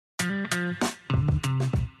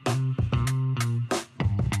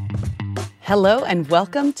Hello and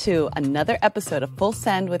welcome to another episode of Full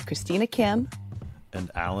Send with Christina Kim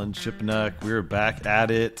and Alan Shipnuck. We're back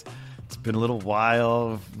at it. It's been a little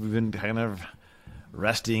while. We've been kind of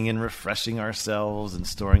resting and refreshing ourselves and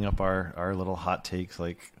storing up our little hot takes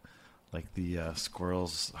like the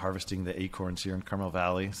squirrels harvesting the acorns here in Carmel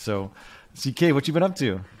Valley. So, CK, what you been up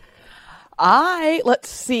to? Let's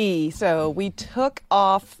see. So we took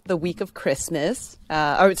off the week of Christmas.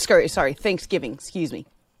 Thanksgiving, excuse me.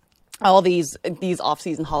 All these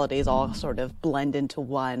off-season holidays all sort of blend into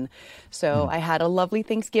one. So I had a lovely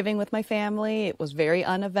Thanksgiving with my family. It was very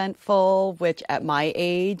uneventful, which at my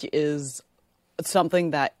age is something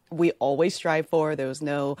that we always strive for. There was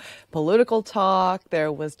no political talk.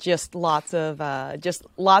 There was just lots and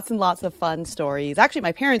lots of fun stories. Actually,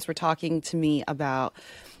 my parents were talking to me about,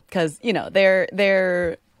 because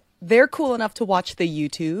they're cool enough to watch the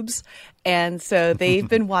YouTubes. And so they've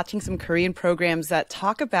been watching some Korean programs that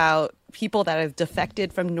talk about people that have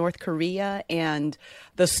defected from North Korea and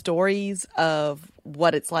the stories of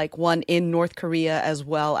what it's like, one, in North Korea, as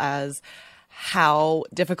well as how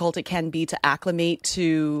difficult it can be to acclimate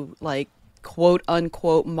to, like, quote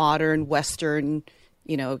unquote modern Western,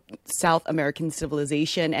 South American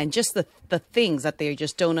civilization, and just the things that they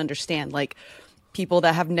just don't understand, like people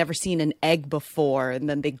that have never seen an egg before, and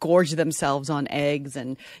then they gorge themselves on eggs.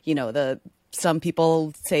 And, some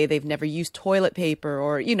people say they've never used toilet paper,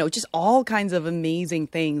 or, just all kinds of amazing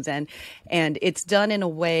things. And it's done in a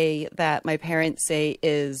way that my parents say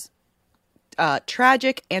is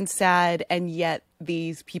tragic and sad. And yet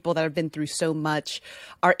these people that have been through so much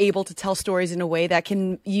are able to tell stories in a way that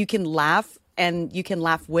you can laugh, and you can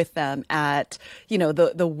laugh with them at,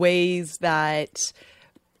 the ways that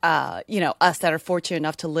us that are fortunate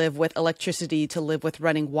enough to live with electricity, to live with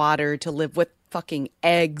running water, to live with fucking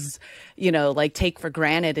eggs, take for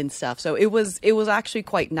granted and stuff. So it was actually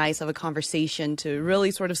quite nice of a conversation to really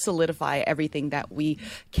sort of solidify everything that we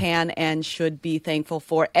can and should be thankful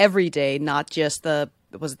for every day, not just the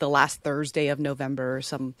last Thursday of November or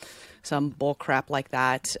some bull crap like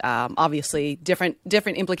that. Obviously, different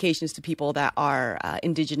implications to people that are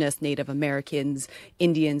Indigenous, Native Americans,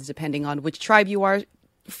 Indians, depending on which tribe you are.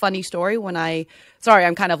 Funny story, sorry,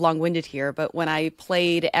 I'm kind of long-winded here, but when I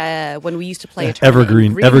played, when we used to play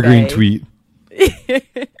evergreen tweet.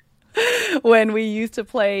 When we used to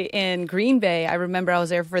play in Green Bay, I remember I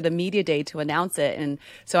was there for the media day to announce it. And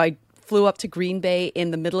so I flew up to Green Bay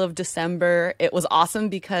in the middle of December. It was awesome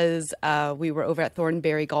because we were over at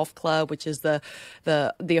Thornberry Golf Club, which is the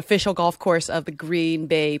official golf course of the Green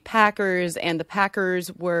Bay Packers, and the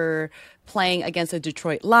Packers were playing against the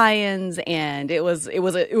Detroit Lions, and it was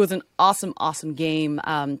an awesome game.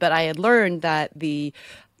 But I had learned that the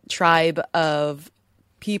tribe of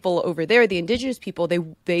people over there, the indigenous people,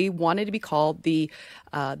 they wanted to be called the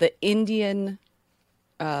Oneida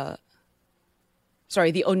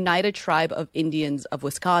Tribe of Indians of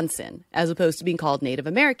Wisconsin, as opposed to being called Native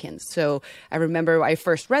Americans. So I remember I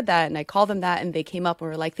first read that, and I called them that, and they came up and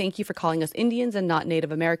were like, "Thank you for calling us Indians and not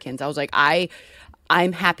Native Americans." I was like,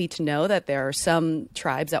 I'm happy to know that there are some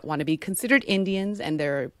tribes that want to be considered Indians, and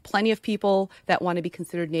there are plenty of people that want to be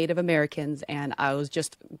considered Native Americans, and I was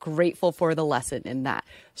just grateful for the lesson in that.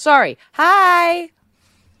 Sorry. Hi.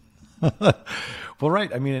 Well, right.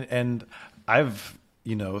 I mean, and I've,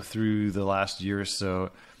 through the last year or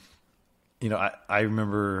so, I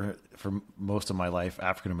remember for most of my life,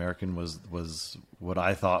 African American was what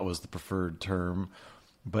I thought was the preferred term.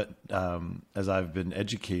 But as I've been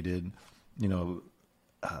educated,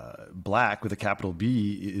 Black with a capital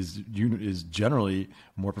B is generally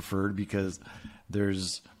more preferred, because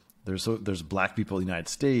there's Black people in the United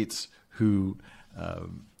States who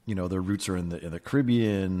their roots are in the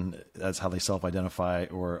Caribbean. That's how they self-identify,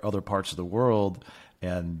 or other parts of the world,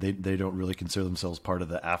 and they don't really consider themselves part of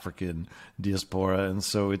the African diaspora. And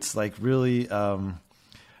so it's like really how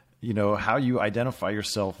you identify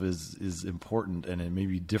yourself is important, and it may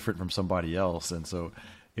be different from somebody else. And so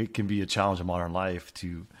it can be a challenge in modern life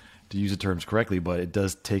to use the terms correctly, but it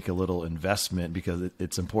does take a little investment, because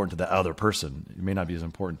it's important to the other person. It may not be as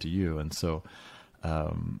important to you. And so,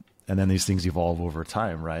 and then these things evolve over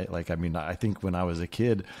time, right? Like, I mean, I think when I was a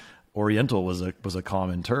kid, Oriental was a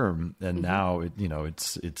common term, and now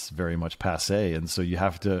it's very much passé. And so you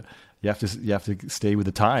have to stay with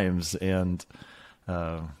the times. And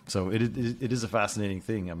so it is a fascinating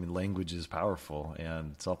thing. I mean, language is powerful,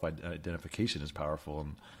 and self-identification is powerful,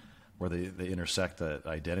 and where they intersect that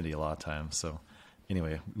identity a lot of times. So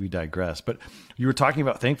anyway, we digress. But you were talking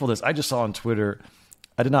about thankfulness. I just saw on Twitter,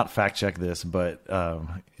 I did not fact check this, but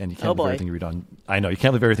and you can't believe everything you read on. I know you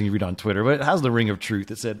can't believe everything you read on Twitter, but it has the ring of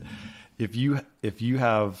truth. It said, if you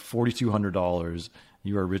have $4,200,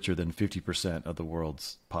 you are richer than 50% of the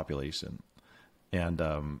world's population.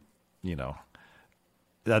 And you know,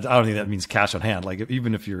 that, I don't think that means cash on hand. Like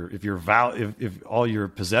even if if all your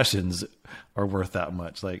possessions are worth that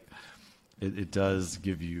much, like it does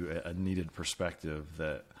give you a needed perspective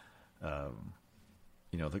that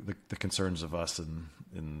you know, the concerns of us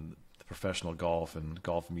in professional golf and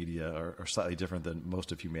golf media are slightly different than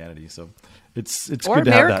most of humanity. So it's or good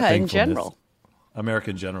to America have that in general. America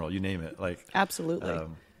in general, you name it. Like absolutely.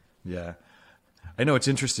 Yeah, I know it's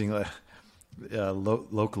interesting.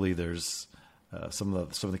 Locally, there's some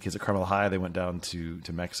of the kids at Carmel High. They went down to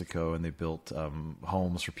Mexico and they built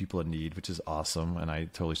homes for people in need, which is awesome, and I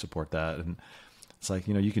totally support that. And it's like,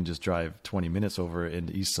 you know, you can just drive 20 minutes over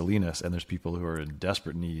into East Salinas, and there's people who are in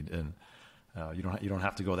desperate need, and you don't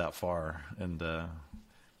have to go that far. And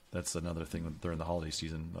that's another thing during the holiday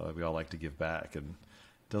season. We all like to give back, and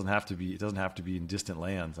it doesn't have to be in distant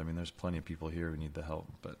lands. I mean, there's plenty of people here who need the help.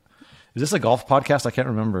 But is this a golf podcast? I can't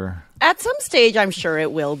remember. At some stage, I'm sure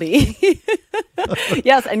it will be.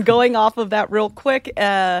 Yes, and going off of that real quick,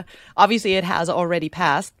 obviously it has already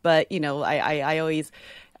passed, but you know,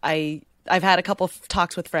 I've had a couple of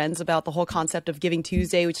talks with friends about the whole concept of Giving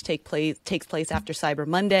Tuesday, which takes place after Cyber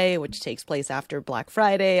Monday, which takes place after Black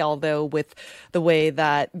Friday. Although with the way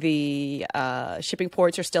that the shipping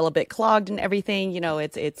ports are still a bit clogged and everything, you know,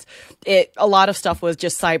 a lot of stuff was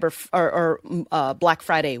just Black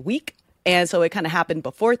Friday week. And so it kind of happened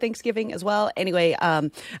before Thanksgiving as well. Anyway,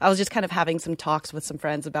 I was just kind of having some talks with some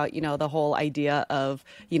friends about, you know, the whole idea of,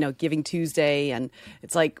 you know, Giving Tuesday. And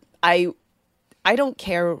it's like, I don't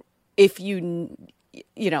care if you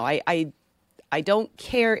know, I don't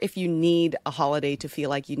care if you need a holiday to feel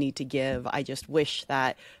like you need to give. I just wish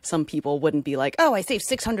that some people wouldn't be like, oh, I saved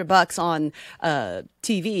 $600 on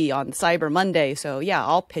TV on Cyber Monday, so yeah,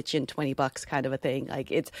 I'll pitch in $20 kind of a thing. Like,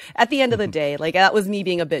 it's at the end of the day, like that was me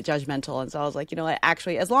being a bit judgmental, and so I was like, you know what,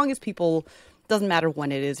 actually, as long as people, doesn't matter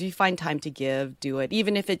when it is, if you find time to give, do it.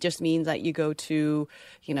 Even if it just means that you go to,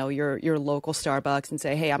 you know, your local Starbucks and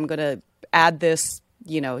say, hey, I'm gonna add this.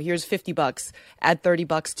 You know, here's $50, add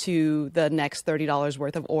 $30 to the next $30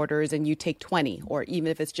 worth of orders, and you take 20, or even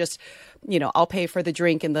if it's just, you know, I'll pay for the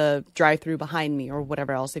drink in the drive-through behind me or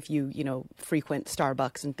whatever else, if you know, frequent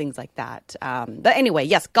Starbucks and things like that. But anyway,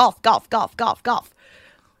 yes, golf. Well,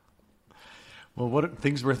 what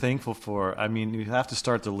things we're thankful for? I mean, you have to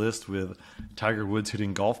start the list with Tiger Woods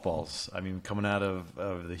hitting golf balls. I mean, coming out of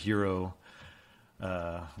the Hero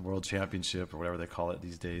World Championship or whatever they call it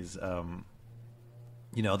these days.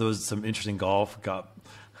 You know, there was some interesting golf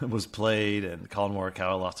was played, and Colin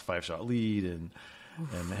Morikawa lost a 5-shot lead, and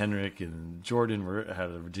Henrik and Jordan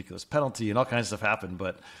had a ridiculous penalty, and all kinds of stuff happened.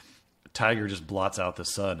 But Tiger just blots out the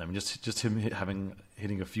sun. I mean, just him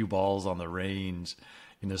hitting a few balls on the range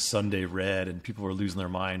in a Sunday red, and people were losing their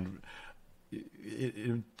mind.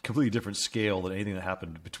 A completely different scale than anything that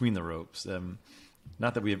happened between the ropes.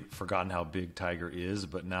 Not that we have forgotten how big Tiger is,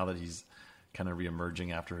 but now that he's kind of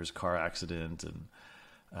reemerging after his car accident and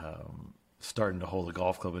starting to hold a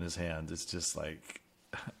golf club in his hand, it's just like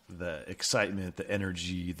the excitement, the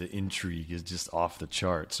energy, the intrigue is just off the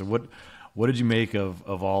chart. So what did you make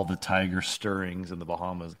of all the Tiger stirrings in the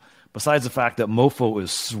Bahamas? Besides the fact that Mofo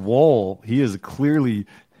is swole, he is clearly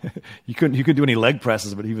he couldn't do any leg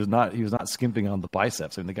presses, but he was not skimping on the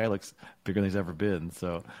biceps. I mean, the guy looks bigger than he's ever been.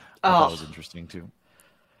 So I thought that was interesting too.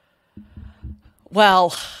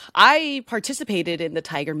 Well, I participated in the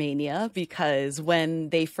Tiger Mania because when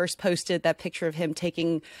they first posted that picture of him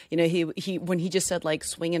taking, you know, he when he just said like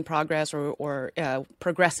swing in progress or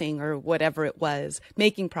progressing or whatever it was,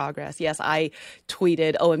 making progress. Yes, I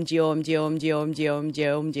tweeted OMG, OMG, OMG, OMG, OMG,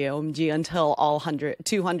 OMG, OMG until all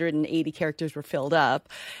 280 characters were filled up.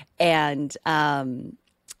 And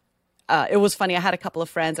it was funny. I had a couple of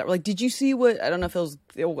friends that were like, did you see what, I don't know if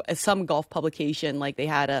it was some golf publication, like they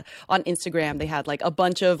had on Instagram, they had like a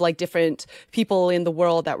bunch of like different people in the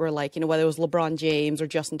world that were like, you know, whether it was LeBron James or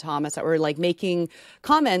Justin Thomas that were like making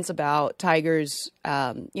comments about Tiger's,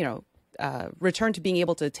 return to being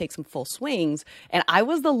able to take some full swings. And I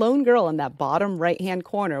was the lone girl in that bottom right-hand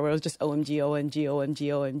corner where it was just OMG, OMG, OMG,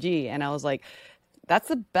 OMG. And I was like, that's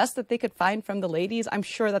the best that they could find from the ladies. I'm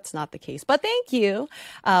sure that's not the case, but thank you.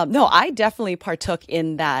 No, I definitely partook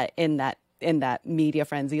in that media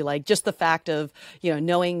frenzy. Like just the fact of, you know,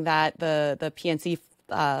 knowing that the PNC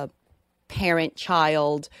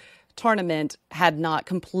parent-child tournament had not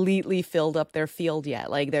completely filled up their field yet.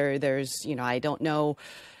 Like there's, you know, I don't know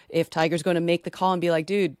if Tiger's going to make the call and be like,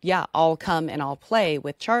 dude, yeah, I'll come and I'll play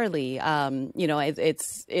with Charlie. You know,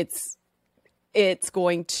 it's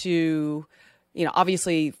going to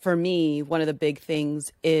obviously for me, one of the big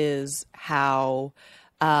things is how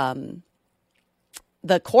the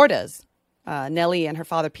Cordas, Nellie and her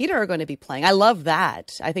father Peter, are going to be playing. I love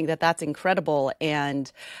that. I think that that's incredible.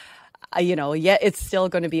 And, yet it's still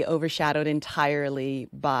going to be overshadowed entirely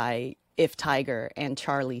by if Tiger and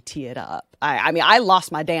Charlie tee it up. I mean, I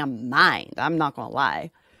lost my damn mind. I'm not going to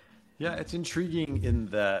lie. Yeah, it's intriguing in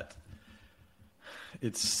that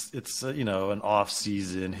it's an off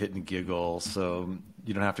season hit and giggle, so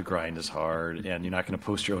you don't have to grind as hard, and you're not going to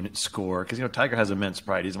post your own score because Tiger has immense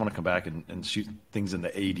pride. He doesn't want to come back and shoot things in the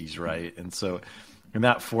 80s, right? And so in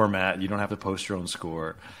that format, you don't have to post your own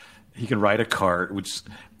score. He can ride a cart, which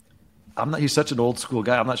he's such an old school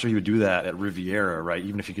guy. I'm not sure he would do that at Riviera, right?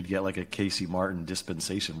 Even if he could get like a Casey Martin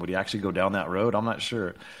dispensation, would he actually go down that road? I'm not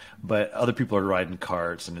sure. But other people are riding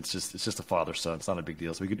carts, and it's just a father-son. It's not a big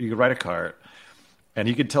deal. So you could ride a cart, and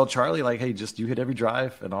he could tell Charlie, like, hey, just you hit every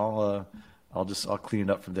drive, and I'll clean it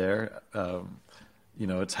up from there.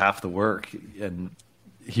 It's half the work, and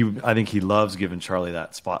I think he loves giving Charlie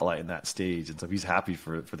that spotlight and that stage, and so he's happy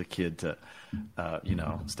for the kid to,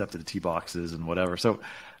 step to the tee boxes and whatever. So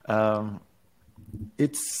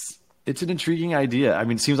it's an intriguing idea. I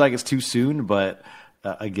mean, it seems like it's too soon, but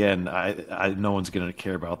again, no one's going to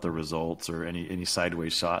care about the results or any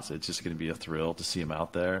sideways shots. It's just going to be a thrill to see him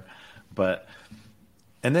out there.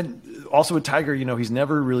 And then also with Tiger, he's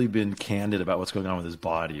never really been candid about what's going on with his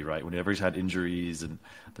body, right? Whenever he's had injuries, and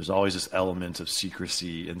there's always this element of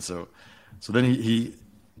secrecy. And so then he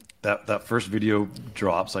that first video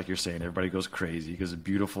drops, like you're saying, everybody goes crazy because a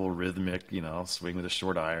beautiful rhythmic, swing with a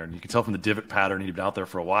short iron. You can tell from the divot pattern he'd been out there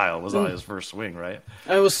for a while. It was on his first swing, right?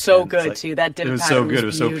 It was so good too. That divot pattern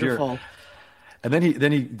was so beautiful. So pure. And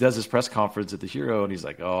then he does his press conference at the Hero, and he's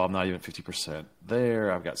like, "Oh, I'm not even 50%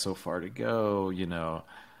 there. I've got so far to go."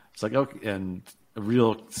 It's like, okay, and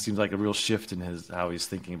seems like a real shift in how he's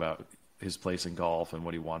thinking about his place in golf and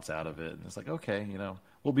what he wants out of it. And it's like, okay,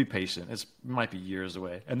 we'll be patient. It might be years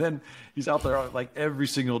away. And then he's out there like every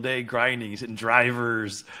single day grinding. He's hitting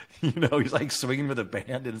drivers. He's like swinging with a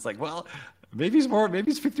band, and it's like, well, maybe he's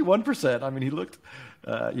 51%. I mean, he looked,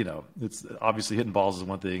 it's obviously hitting balls is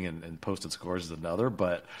one thing and posted scores is another.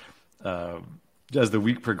 But as the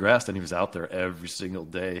week progressed and he was out there every single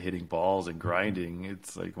day hitting balls and grinding,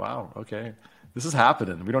 it's like, wow, okay, this is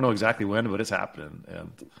happening. We don't know exactly when, but it's happening.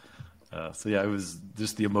 And so, yeah, it was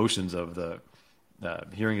just the emotions of the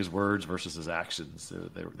hearing his words versus his actions.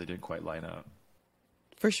 They didn't quite line up.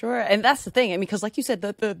 For sure. And that's the thing. I mean, because like you said,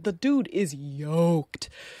 the dude is yoked.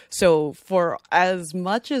 So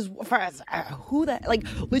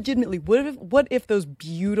legitimately, what if those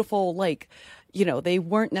beautiful, they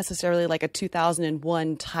weren't necessarily like a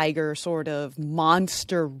 2001 Tiger sort of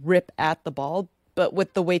monster rip at the ball, but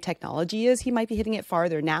with the way technology is, he might be hitting it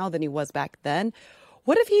farther now than he was back then.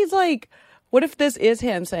 What if this is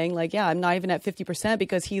him saying like, yeah, I'm not even at 50%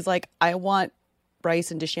 because he's like, I want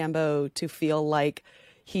Bryson DeChambeau to feel like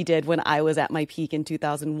he did when I was at my peak in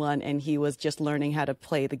 2001 and he was just learning how to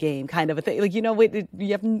play the game, kind of a thing. We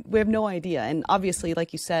have no idea. And obviously,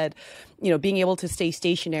 like you said, being able to stay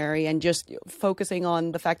stationary and just focusing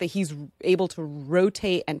on the fact that he's able to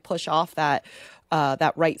rotate and push off that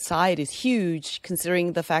right side is huge,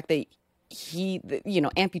 considering the fact that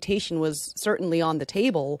amputation was certainly on the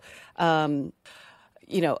table. Within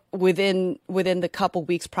the couple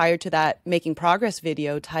weeks prior to that Making Progress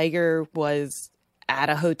video, Tiger was at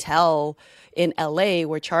a hotel in LA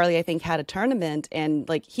where Charlie, I think, had a tournament, and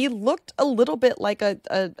he looked a little bit like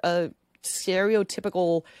a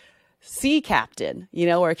stereotypical sea captain,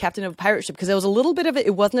 or a captain of a pirate ship, because there was a little bit of it.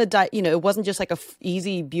 It wasn't it wasn't just like a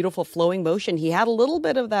easy, beautiful flowing motion. He had a little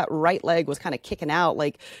bit of that right leg was kind of kicking out.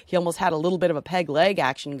 Like he almost had a little bit of a peg leg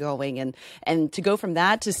action going. And to go from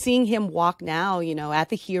that to seeing him walk now, at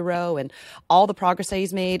the Hero and all the progress that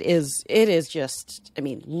he's made is just,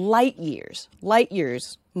 light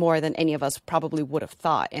years more than any of us probably would have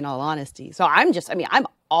thought, in all honesty. So I'm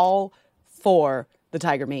all for the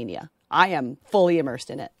Tiger Mania. I am fully immersed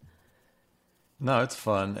in it. No, it's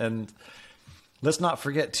fun. And let's not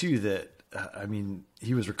forget, too, that,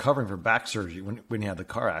 he was recovering from back surgery when he had the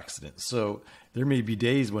car accident. So there may be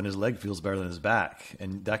days when his leg feels better than his back.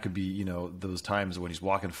 And that could be, those times when he's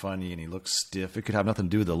walking funny and he looks stiff. It could have nothing to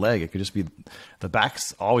do with the leg. It could just be the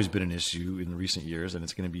back's always been an issue in recent years, and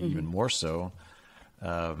it's going to be even more so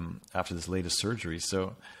after this latest surgery.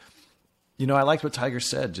 So, I liked what Tiger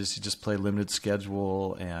said. Just play limited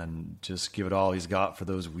schedule and just give it all he's got for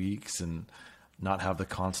those weeks and not have the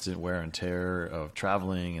constant wear and tear of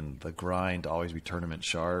traveling and the grind to always be tournament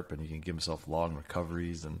sharp, and he can give himself long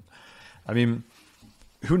recoveries. And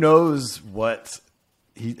who knows what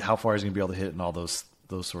how far he's going to be able to hit and all those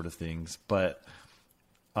sort of things. But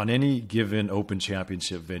on any given Open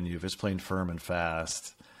Championship venue, if it's playing firm and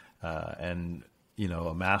fast, and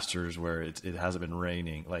a Masters where it hasn't been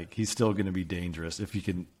raining, like he's still going to be dangerous if he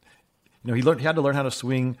can. He had to learn how to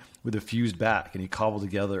swing with a fused back, and he cobbled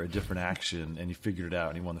together a different action, and he figured it out,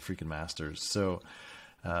 and he won the freaking Masters. So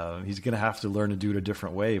he's going to have to learn to do it a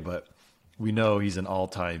different way. But we know he's an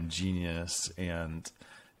all-time genius, and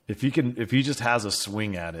if he just has a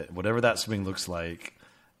swing at it, whatever that swing looks like,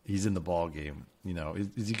 he's in the ball game.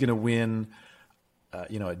 Is he going to win?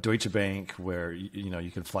 At Deutsche Bank, where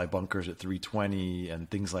you can fly bunkers at 320 and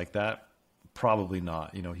things like that. Probably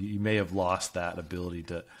not. He may have lost that ability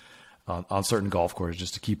to on certain golf courses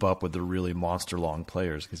just to keep up with the really monster long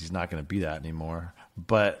players, because he's not going to be that anymore.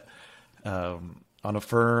 But on a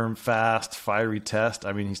firm, fast, fiery test,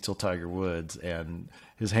 I mean, he's still Tiger Woods, and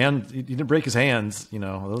his hand, he didn't break his hands.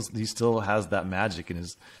 He still has that magic in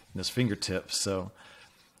his fingertips. So,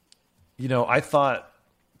 I thought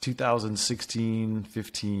 2016,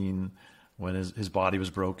 15, when his body was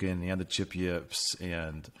broken, he had the chip yips,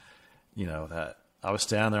 and that I was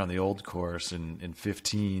standing there on the old course in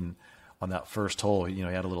 15 on that first hole. He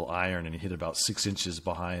had a little iron, and he hit about 6 inches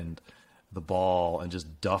behind the ball and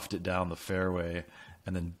just duffed it down the fairway,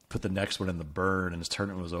 and then put the next one in the burn, and his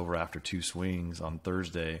tournament was over after 2 swings on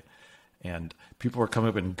Thursday. And people were coming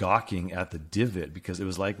up and gawking at the divot, because it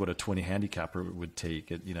was like what a 20 handicapper would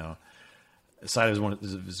take. Aside, one of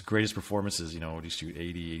his greatest performances, would he shoot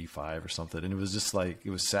 80, 85 or something. And it was just like,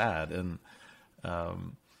 it was sad. And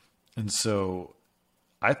so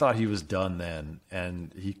I thought he was done then,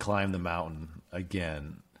 and he climbed the mountain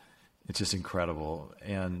again. It's just incredible.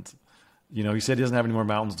 And, he said he doesn't have any more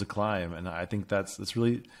mountains to climb. And I think that's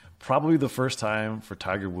really probably the first time for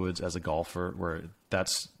Tiger Woods as a golfer where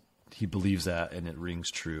he believes that, and it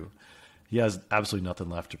rings true. He has absolutely nothing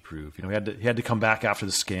left to prove. He had to come back after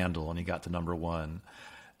the scandal, and he got to number 1.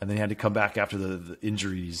 And then he had to come back after the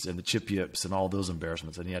injuries and the chip yips and all those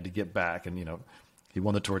embarrassments. And he had to get back, and, he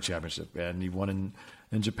won the Tour Championship, and he won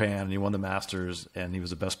in Japan, and he won the Masters, and he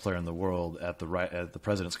was the best player in the world at the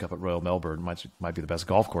President's Cup at Royal Melbourne, might be the best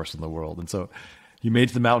golf course in the world. And so he made it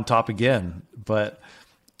to the mountaintop again. But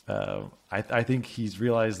I think he's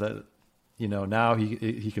realized that, now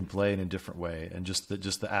he can play in a different way, and just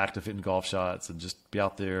the act of hitting golf shots and just be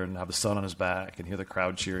out there and have the sun on his back and hear the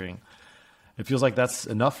crowd cheering. It feels like that's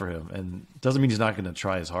enough for him, and it doesn't mean he's not going to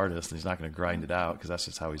try his hardest and he's not going to grind it out, because that's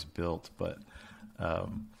just how he's built. But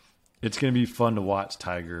it's going to be fun to watch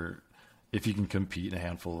Tiger if he can compete in a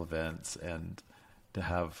handful of events, and to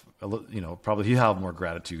have probably he'll have more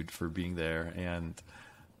gratitude for being there, and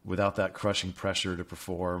without that crushing pressure to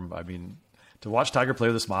perform. I mean, to watch Tiger play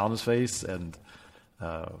with a smile on his face, and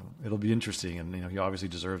it'll be interesting. And he obviously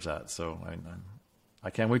deserves that. So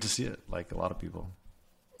I can't wait to see it, like a lot of people.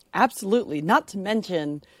 Absolutely. Not to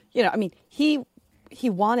mention, he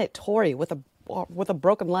won at Torrey with a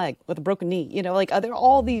broken leg, with a broken knee. There are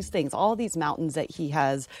all these things, all these mountains that he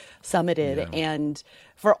has summited, Yeah. and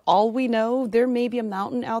for all we know, there may be a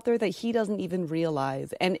mountain out there that he doesn't even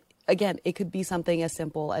realize. And again, it could be something as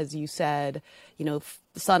simple as you said,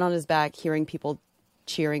 sun on his back, hearing people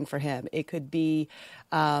cheering for him. It could be,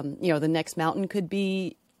 the next mountain could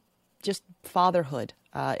be just fatherhood.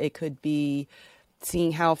 It could be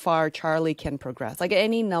seeing how far Charlie can progress, like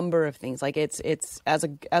any number of things. Like it's as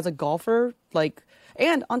a golfer, like,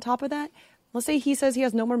 and on top of that, let's say he says he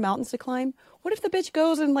has no more mountains to climb. What if the bitch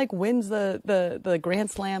goes and like wins the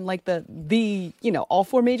Grand Slam, like the all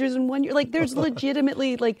 4 majors in 1 year? Like there's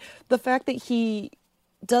legitimately like the fact that he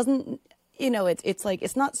doesn't, it's like,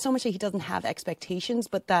 it's not so much that he doesn't have expectations,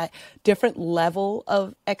 but that different level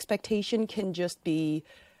of expectation can just be,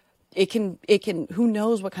 it can, who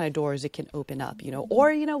knows what kind of doors it can open up,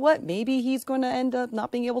 or what, maybe he's going to end up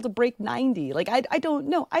not being able to break 90. Like, I don't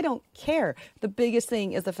know. I don't care. The biggest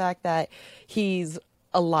thing is the fact that he's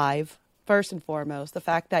alive, first and foremost, the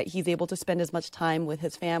fact that he's able to spend as much time with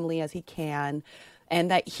his family as he can, and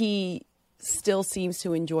that he still seems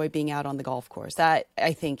to enjoy being out on the golf course. That,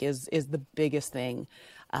 I think, is the biggest thing.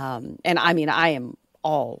 And I mean, I am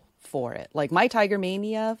all for it. Like, my Tiger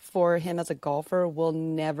mania for him as a golfer will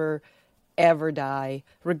never, ever die,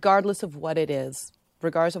 regardless of what it is,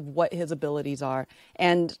 regardless of what his abilities are.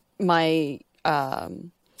 And my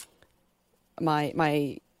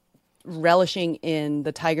relishing in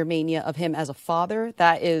the Tiger mania of him as a father,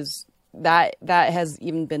 that has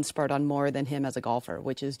even been spurred on more than him as a golfer,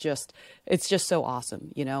 which is just, it's just so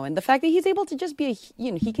awesome, and the fact that he's able to just be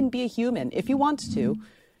he can be a human if he wants to.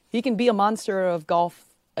 He can be a monster of golf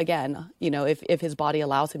again, if his body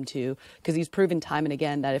allows him to, because he's proven time and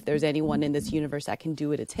again that if there's anyone in this universe that can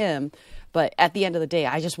do it, it's him. But at the end of the day,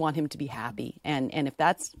 I just want him to be happy. And if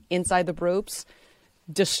that's inside the ropes,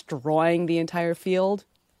 destroying the entire field,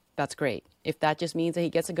 that's great. If that just means that he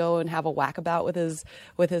gets to go and have a whackabout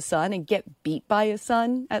with his son and get beat by his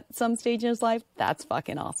son at some stage in his life, that's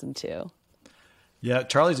fucking awesome too. Yeah,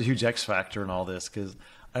 Charlie's a huge X factor in all this because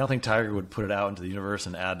I don't think Tiger would put it out into the universe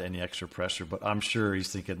and add any extra pressure, but I'm sure he's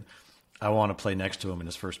thinking, I want to play next to him in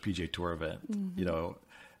his first PGA Tour event,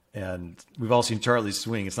 and we've all seen Charlie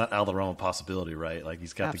swing. It's not out of the realm of possibility, right? Like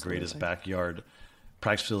he's got Absolutely. the greatest backyard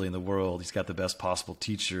practice facility in the world. He's got the best possible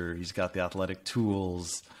teacher. He's got the athletic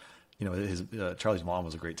tools. Charlie's mom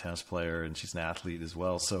was a great tennis player and she's an athlete as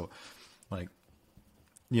well. So like,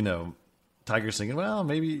 Tiger's thinking, well,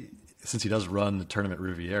 maybe since he does run the tournament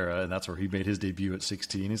Riviera and that's where he made his debut at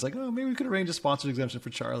 16, he's like, oh, maybe we could arrange a sponsored exemption for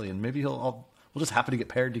Charlie and maybe we'll just happen to get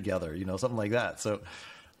paired together, something like that. So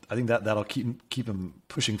I think that'll keep him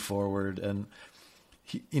pushing forward. And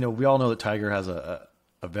he, we all know that Tiger has a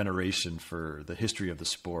veneration for the history of the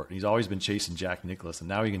sport. He's always been chasing Jack Nicklaus and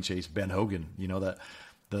now he can chase Ben Hogan,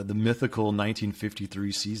 that the mythical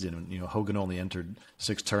 1953 season, Hogan only entered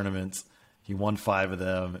 6 tournaments. He won 5 of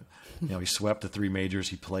them. He swept the 3 majors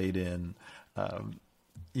he played in.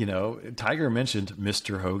 Tiger mentioned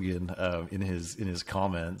Mr. Hogan in his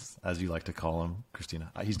comments, as you like to call him, Christina.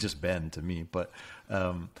 He's just Ben to me, but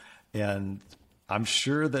and I'm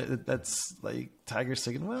sure that's like Tiger's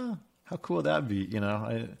thinking, well, how cool would that be?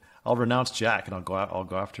 I'll renounce Jack and I'll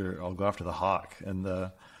go after the Hawk, and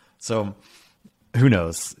so who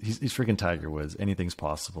knows? He's freaking Tiger Woods. Anything's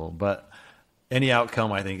possible, but any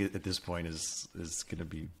outcome, I think, at this point is going to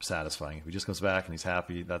be satisfying. If he just comes back and he's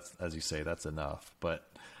happy, that's, as you say, that's enough. But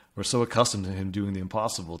we're so accustomed to him doing the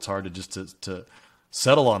impossible. It's hard to just to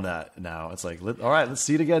settle on that now. It's like, all right, let's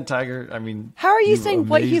see it again, Tiger. I mean, how are you saying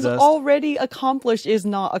what he's already accomplished is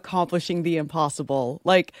not accomplishing the impossible?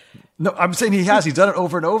 Like, no, I'm saying he has. He's done it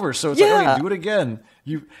over and over. So it's like, okay, do it again.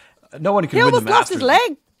 No one can win the Masters. He almost lost his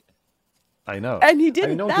leg. I know. And he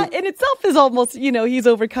didn't. That in itself is almost, he's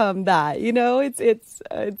overcome that. It's.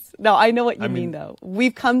 No, I know what you mean, though.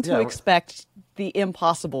 We've come to expect the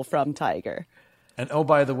impossible from Tiger. And oh,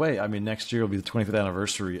 by the way, next year will be the 25th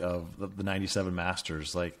anniversary of the 97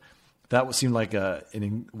 Masters. Like that seemed like a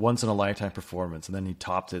once in a lifetime performance. And then he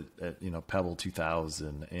topped it at, Pebble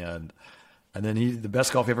 2000. And then the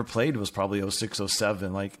best golf he ever played was probably 06,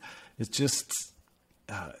 07. Like it's just,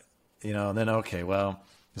 and then, okay, well,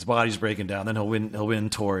 his body's breaking down. Then he'll win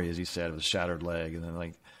Torrey, as he said, with a shattered leg. And then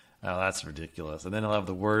oh, that's ridiculous. And then he'll have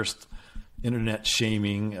the worst internet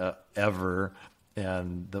shaming ever.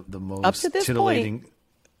 And the most titillating,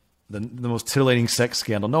 the most titillating sex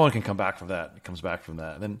scandal. No one can come back from that. It comes back from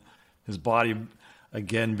that. And then his body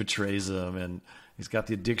again betrays him, and he's got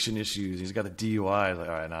the addiction issues. He's got the DUI. Like,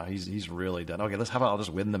 all right, now he's really done. Okay, how about I'll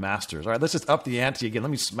just win the Masters? All right, let's just up the ante again.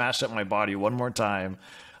 Let me smash up my body one more time.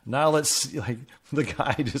 Now let's see, the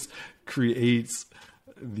guy just creates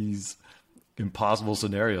these impossible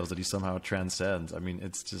scenarios that he somehow transcends.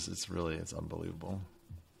 It's unbelievable.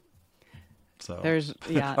 So there's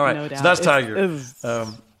all right. No doubt. So that's Tiger.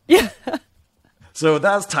 Yeah. So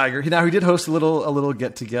that's Tiger. Now he did host a little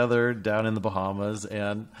get together down in the Bahamas,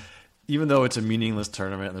 and even though it's a meaningless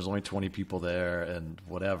tournament and there's only 20 people there and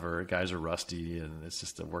whatever, guys are rusty and it's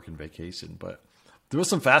just a working vacation. But there was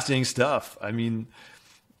some fascinating stuff.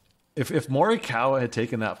 If Morikawa had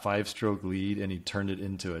taken that 5-stroke lead and he turned it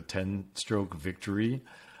into a 10-stroke victory,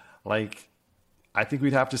 I think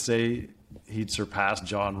we'd have to say he'd surpassed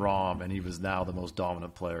Jon Rahm, and he was now the most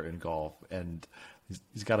dominant player in golf. And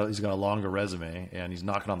he's got a longer resume, and he's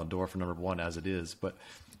knocking on the door for number 1 as it is. But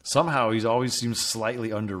somehow he's always seems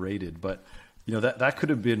slightly underrated. But that could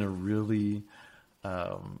have been a really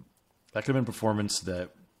that could have been a performance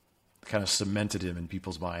that kind of cemented him in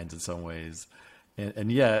people's minds in some ways.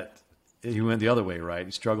 And yet he went the other way, right?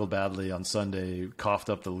 He struggled badly on Sunday, coughed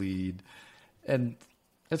up the lead, and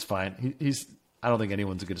it's fine. I don't think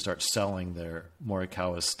anyone's going to start selling their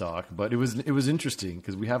Morikawa stock, but it was interesting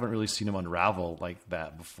because we haven't really seen him unravel like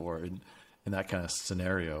that before in that kind of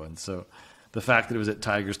scenario. And so the fact that it was at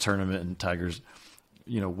Tiger's tournament and Tiger's,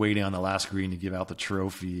 waiting on the last green to give out the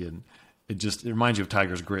trophy, and it reminds you of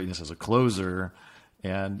Tiger's greatness as a closer.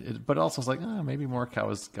 But also it's like, maybe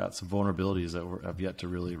Morikawa's got some vulnerabilities that have yet to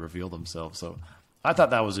really reveal themselves. So I thought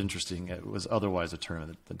that was interesting. It was otherwise a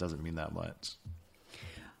tournament that doesn't mean that much.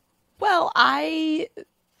 Well, I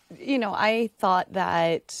thought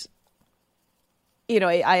that,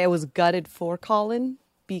 I was gutted for Colin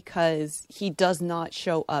because he does not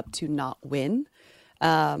show up to not win.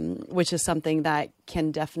 which is something that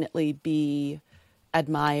can definitely be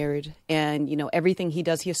admired. And, everything he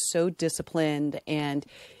does, he is so disciplined, and,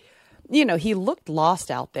 he looked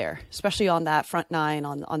lost out there, especially on that front nine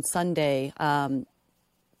on Sunday.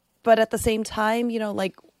 But at the same time,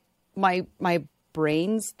 like my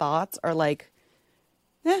brain's thoughts are like,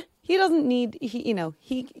 he doesn't need, he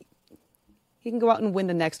can go out and win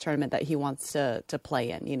the next tournament that he wants to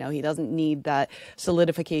play in. He doesn't need that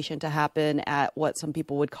solidification to happen at what some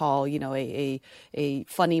people would call, a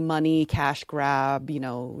funny money cash grab,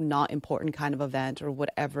 not important kind of event or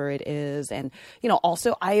whatever it is. And,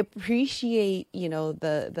 also I appreciate,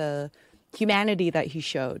 the humanity that he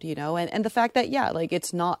showed, and the fact that,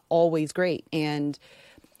 it's not always great. And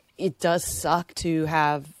it does suck to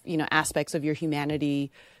have, aspects of your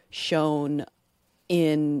humanity shown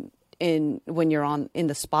in when you're in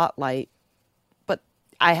the spotlight. But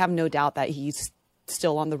I have no doubt that he's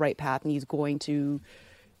still on the right path, and he's going to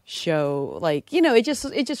show, it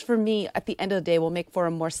just for me at the end of the day will make for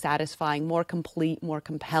a more satisfying, more complete, more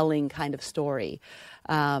compelling kind of story.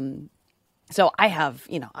 So I have,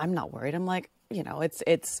 I'm not worried. I'm like,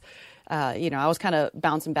 I was kind of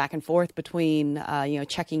bouncing back and forth between,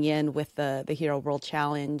 checking in with the Hero World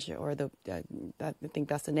Challenge, or I think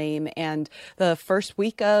that's the name, and the first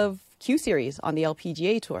week of Q Series on the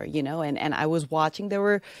LPGA Tour, and I was watching.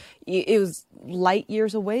 It was light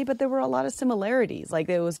years away, but there were a lot of similarities.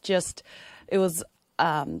 There were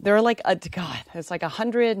it's like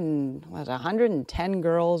 110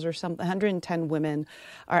 girls or something, 110 women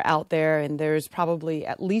are out there. And there's probably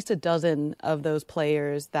at least a dozen of those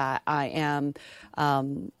players that I am,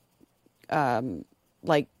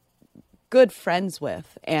 good friends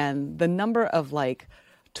with. And the number of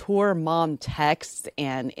tour mom texts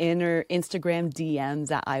and inner Instagram DMs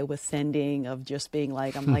that I was sending of just being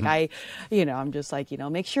like, I'm just like,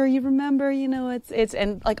 make sure you remember, it's,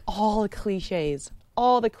 and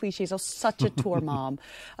all the cliches of such a tour mom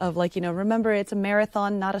of remember, it's a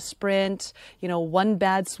marathon, not a sprint. One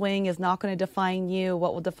bad swing is not going to define you.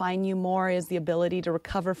 What will define you more is the ability to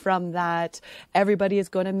recover from that. Everybody is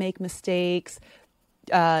going to make mistakes.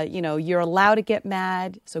 You're allowed to get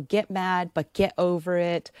mad, so get mad, but get over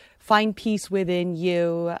it. Find peace within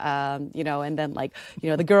you, and then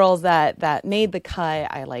the girls that made the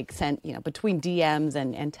cut, I sent, between DMs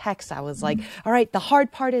and texts, I was like, all right, the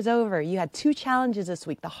hard part is over. You had 2 challenges this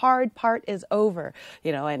week. The hard part is over,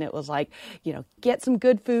 and it was get some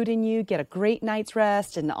good food in you, get a great night's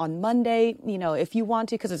rest. And on Monday, if you want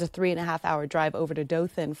to, because it's a 3.5-hour drive over to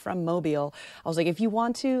Dothan from Mobile, I was like, if you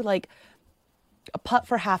want to, a putt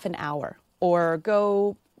for half an hour, or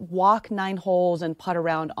go walk 9 holes and putt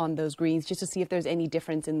around on those greens just to see if there's any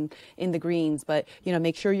difference in the greens. But,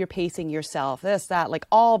 make sure you're pacing yourself, this, that,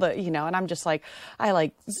 all the, and I'm just I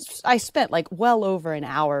spent well over an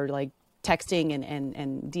hour, texting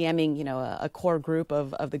and DMing, a core group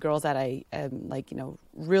of the girls that I am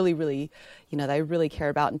really, really, that I really care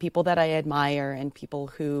about, and people that I admire, and people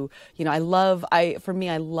who, I love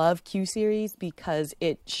Q Series because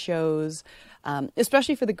it shows,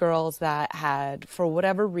 especially for the girls that had, for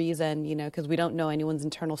whatever reason, because we don't know anyone's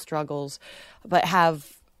internal struggles, but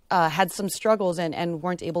have had some struggles and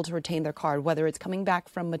weren't able to retain their card, whether it's coming back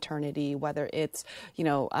from maternity, whether it's,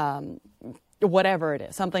 whatever it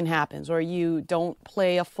is, something happens, or you don't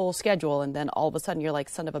play a full schedule, and then all of a sudden you're like,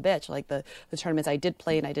 son of a bitch, the tournaments I did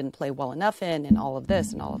play and I didn't play well enough in, and all of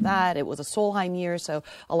this and all of that. It was a Solheim year, so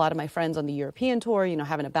a lot of my friends on the European tour,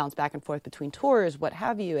 having to bounce back and forth between tours, what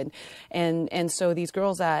have you, and so these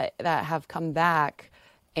girls that have come back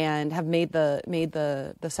and have made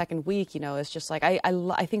the second week, it's just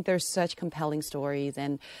I think there's such compelling stories,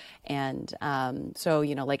 and so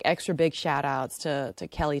extra big shout outs to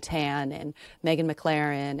Kelly Tan and Megan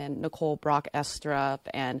McLaren and Nicole Brock Estrup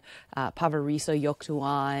and Pavarisa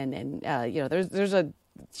Yoktuan, and there's a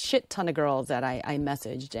shit ton of girls that I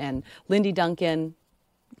messaged, and Lindy Duncan,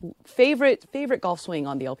 favorite golf swing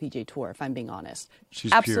on the LPGA Tour, if I'm being honest.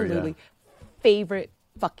 She's absolutely pure, yeah. Favorite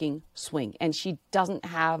fucking swing, and she doesn't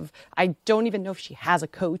have, I don't even know if she has a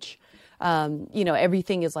coach.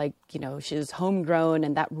 Everything is she's homegrown,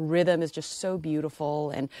 and that rhythm is just so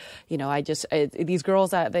beautiful. And, these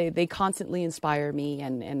girls that they constantly inspire me,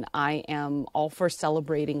 and I am all for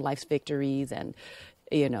celebrating life's victories. And,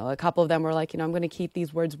 a couple of them were like, I'm going to keep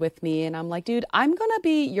these words with me. And I'm like, dude, I'm going to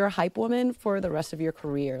be your hype woman for the rest of your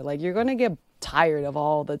career. You're going to get tired of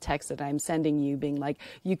all the texts that I'm sending you being like,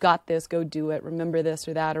 you got this, go do it, remember this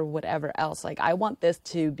or that or whatever else. I want this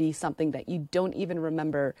to be something that you don't even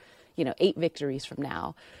remember 8 victories from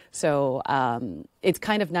now. So it's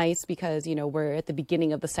kind of nice because, we're at the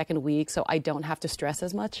beginning of the second week, so I don't have to stress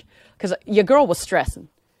as much. Because your girl was stressing.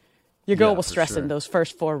 Your girl was stressing those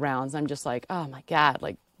first 4 rounds. I'm just like, oh my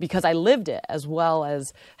God, because I lived it as well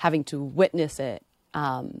as having to witness it,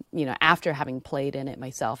 after having played in it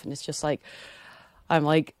myself. And it's just like, I'm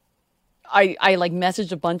like, I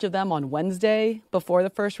messaged a bunch of them on Wednesday before the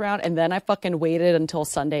first round, and then I fucking waited until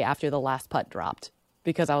Sunday after the last putt dropped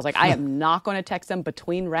because I was like, I am not going to text them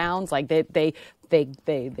between rounds. Like they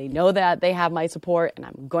know that they have my support, and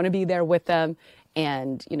I'm going to be there with them.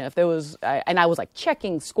 And, if there was, and I was like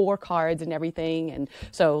checking scorecards and everything. And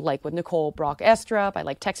so like with Nicole Brock Estrup, I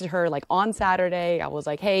texted her on Saturday. I was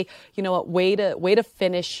like, hey, you know what, way to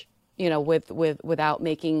finish, without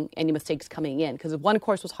making any mistakes coming in, because one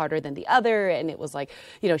course was harder than the other, and it was like,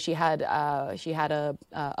 she had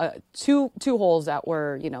two holes that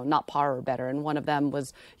were not par or better, and one of them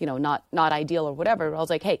was not ideal or whatever. But I was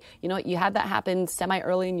like, hey, you know what, you had that happen semi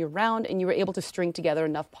early in your round, and you were able to string together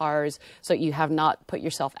enough pars so you have not put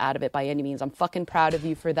yourself out of it by any means. I'm fucking proud of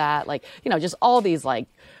you for that. Just all these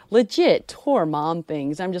legit tour mom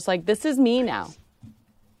things. I'm just like, this is me now.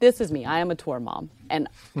 This is me. I am a tour mom, and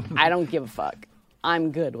I don't give a fuck.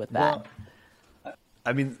 I'm good with that. Well,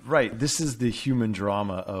 I mean, right. This is the human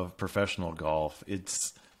drama of professional golf.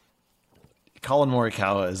 It's Colin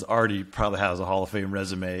Morikawa probably has a Hall of Fame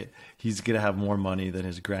resume. He's going to have more money than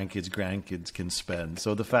his grandkids can spend.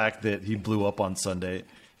 So the fact that he blew up on Sunday,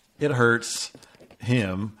 it hurts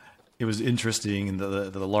him. It was interesting in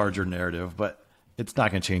the larger narrative, but it's not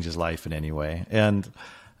going to change his life in any way. And,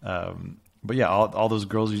 but yeah, all those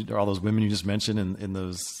girls or all those women you just mentioned in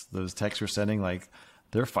those texts you're sending,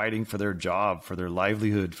 they're fighting for their job, for their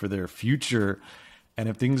livelihood, for their future. And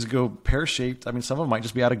if things go pear-shaped, I mean, some of them might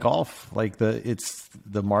just be out of golf.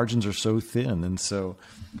 The margins are so thin. And so,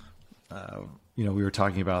 we were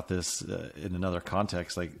talking about this in another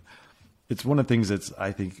context. It's one of the things that's,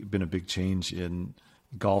 I think, been a big change in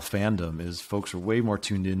golf fandom is folks are way more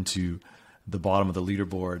tuned into the bottom of the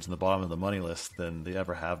leaderboards and the bottom of the money list than they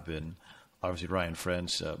ever have been. Obviously, Ryan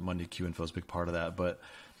French, Monday Q Info is a big part of that, but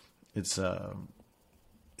it's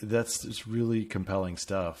really compelling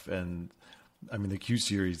stuff. And I mean, the Q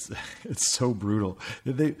series, it's so brutal.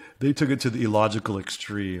 They took it to the illogical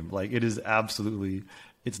extreme. It is absolutely,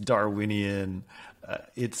 it's Darwinian.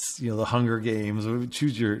 It's the Hunger Games.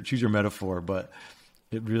 Choose your metaphor, but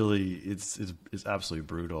it really it's absolutely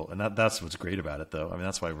brutal. And that's what's great about it, though. I mean,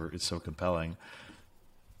 that's why it's so compelling.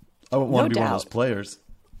 I don't want to be one of those players.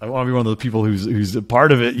 I want to be one of those people who's a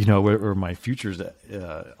part of it, where my future's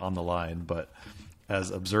on the line. But as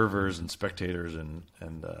observers and spectators and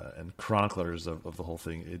chroniclers of the whole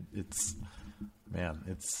thing, it's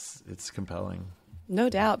compelling. No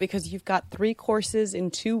doubt, because you've got 3 courses in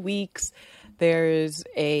 2 weeks. There's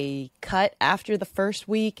a cut after the first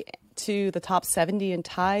week to the top 70 in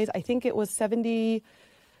ties. I think it was 70.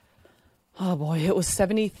 Oh boy, it was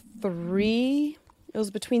 73. It was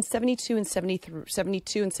between 72 and 73,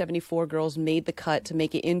 72 and 74 girls made the cut to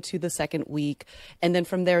make it into the second week. And then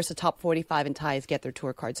from there, it's the top 45 in ties get their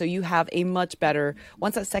tour card. So you have a much better,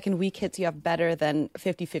 once that second week hits, you have better than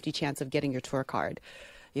 50-50 chance of getting your tour card.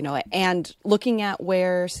 And looking at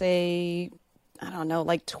where, say, I don't know,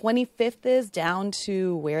 25th is down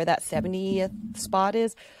to where that 70th spot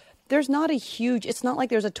is, there's not a huge, it's not like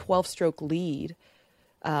there's a 12-stroke lead.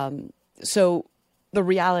 So the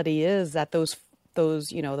reality is that those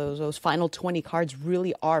final 20 cards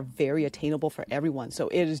really are very attainable for everyone. So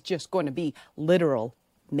it is just going to be literal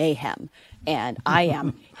mayhem, and I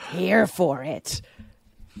am here for it.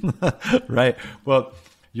 Right. Well,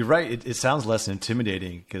 you're right. It sounds less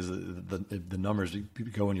intimidating because the numbers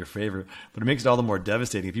go in your favor, but it makes it all the more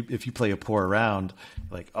devastating if you play a poor round.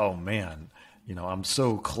 Oh man, I'm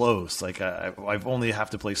so close. I've only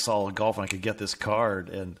have to play solid golf and I could get this card.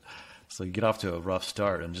 And so you get off to a rough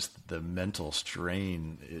start, and just the mental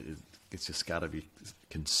strain, it's just got to be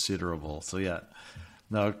considerable. So yeah,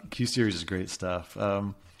 no, Q Series is great stuff.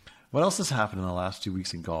 What else has happened in the last 2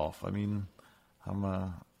 weeks in golf? I mean,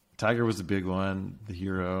 Tiger was the big one, the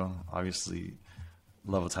hero. Obviously,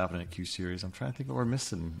 love what's happening at Q Series. I'm trying to think what we're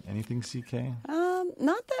missing. Anything, CK?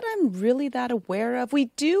 Not that I'm really that aware of. We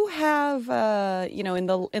do have, in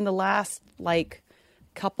the last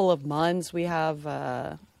couple of months, we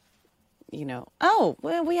have. We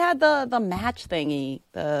had the match thingy.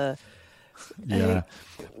 Yeah,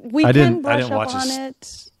 we can brush up on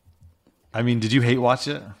it. I mean, did you hate watch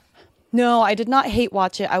it? No, I did not hate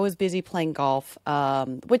watch it. I was busy playing golf. By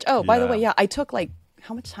the way, yeah, I took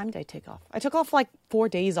how much time did I take off? I took off 4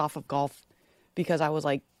 days off of golf because I was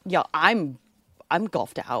I'm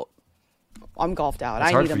golfed out. I'm golfed out. It's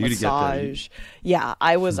I hard need a for you to get there. massage. Yeah,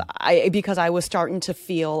 because I was starting to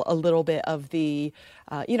feel a little bit of the,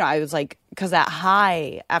 I was like, because that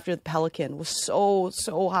high after the Pelican was so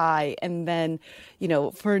high. And then,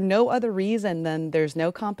 for no other reason than there's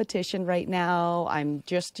no competition right now. I'm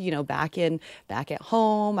just, back at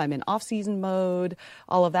home. I'm in off-season mode,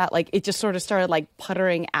 all of that. Like, it just sort of started like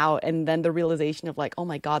puttering out. And then the realization of like, oh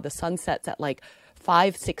my God, the sun sets at like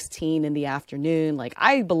 5:16 in the afternoon. Like,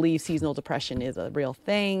 I believe seasonal depression is a real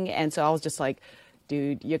thing. And so I was just like,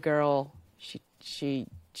 dude, your girl, she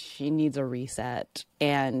needs a reset.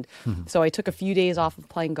 And so I took a few days off of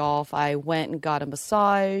playing golf. I went and got a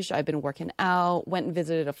massage. I've been working out, went and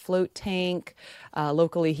visited a float tank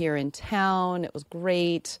locally here in town. It was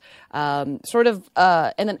great. And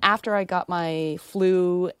then after I got my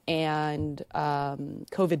flu and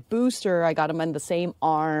COVID booster, I got them on the same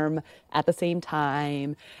arm at the same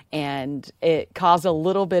time. And it caused a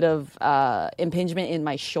little bit of impingement in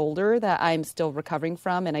my shoulder that I'm still recovering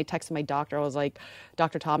from. And I texted my doctor. I was like,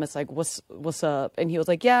 Dr. Thomas, like, what's up? And he was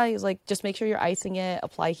like, yeah, he's like, just make sure you're icing it,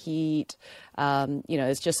 apply heat.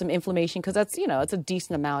 It's just some inflammation because that's, it's a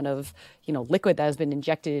decent amount of, liquid that has been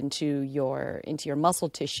injected into your muscle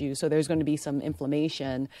tissue. So there's going to be some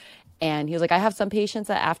inflammation. And he was like, I have some patients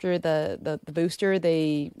that after the booster,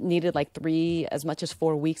 they needed like 3 as much as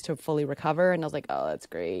 4 weeks to fully recover. And I was like, oh, that's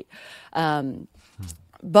great.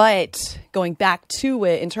 But going back to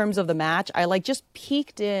it, in terms of the match, I like just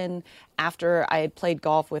peeked in after I had played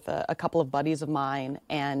golf with a couple of buddies of mine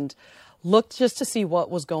and looked just to see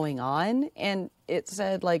what was going on. And it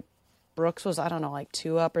said like Brooks was, I don't know, like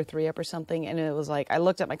 2 up or 3 up or something. And it was like, I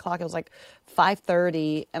looked at my clock, it was like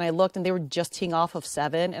 5:30 and I looked and they were just teeing off of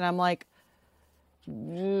 7. And I'm like,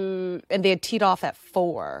 and they had teed off at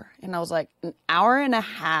 4. And I was like, an hour and a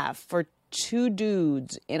half for 2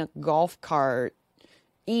 dudes in a golf cart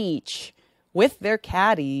each with their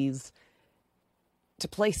caddies to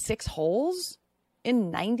play 6 holes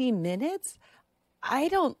in 90 minutes. I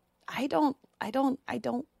don't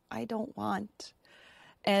want.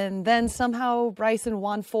 And then somehow Bryson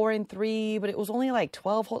won 4 and 3, but it was only like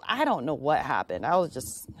 12 holes. I don't know what happened. I was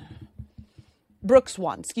just, Brooks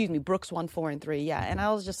won 4 and 3. Yeah. And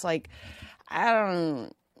I was just like, I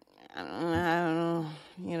don't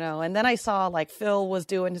know, and then I saw like Phil was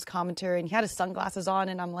doing his commentary and he had his sunglasses on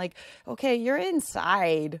and I'm like, okay, you're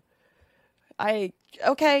inside. Okay.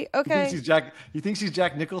 He thinks he's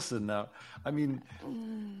Jack Nicholson now. I mean,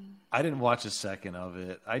 I didn't watch a second of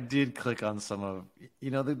it. I did click on some of,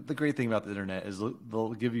 the great thing about the internet is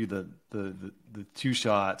they'll give you the 2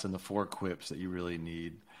 shots and the 4 quips that you really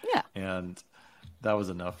need. Yeah. And that was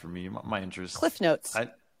enough for me. My interest. Cliff notes.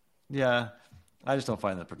 I just don't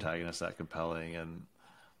find the protagonist that compelling. And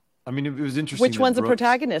I mean, it was interesting. Which one's a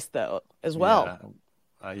protagonist though, as well?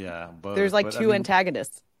 Yeah. Both. There's like 2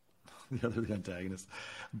 antagonists. The other antagonist.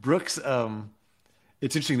 Brooks,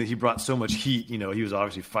 it's interesting that he brought so much heat. He was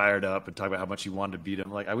obviously fired up and talking about how much he wanted to beat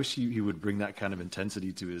him. Like, I wish he would bring that kind of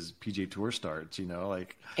intensity to his PGA Tour starts,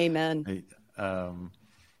 like. Amen.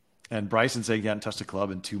 And Bryson saying he hadn't touched a club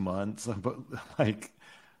in 2 months. But, like,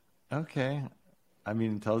 okay. I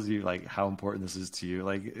mean, it tells you, like, how important this is to you.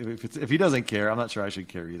 Like, if he doesn't care, I'm not sure I should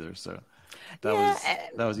care either. So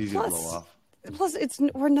that was easy to blow off. Plus,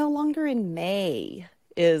 we're no longer in May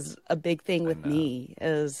is a big thing with me.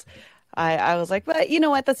 I was like, but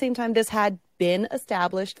at the same time, this had been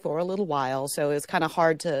established for a little while, so it's kind of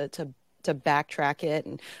hard to backtrack it.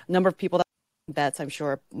 And a number of people that bets, I'm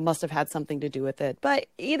sure, must have had something to do with it. But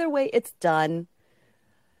either way, it's done.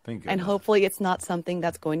 Thank goodness. And hopefully, it's not something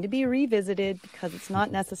that's going to be revisited because it's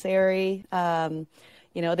not necessary.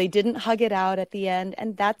 They didn't hug it out at the end,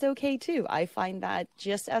 and that's okay too. I find that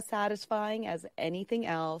just as satisfying as anything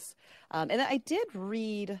else. And I did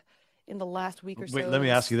read in the last week or so. Wait, let me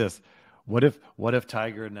ask you this. What if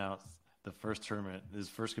Tiger announced the first tournament, his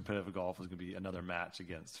first competitive golf was going to be another match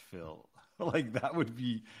against Phil? Like, I would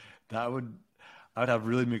have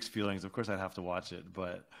really mixed feelings. Of course, I'd have to watch it,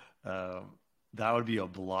 but that would be a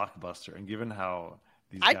blockbuster. And given how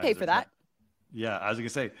these guys I'd pay for that. Yeah, I was going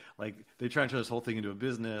to say, like, they try and turn this whole thing into a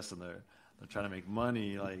business, and they're trying to make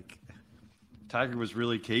money. Like, Tiger was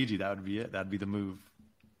really cagey. That would be it. That'd be the move.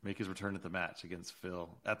 Make his return at the match against Phil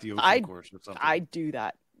at the Ocean course or something. I'd do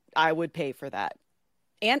that. I would pay for that.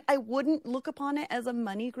 And I wouldn't look upon it as a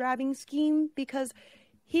money-grabbing scheme because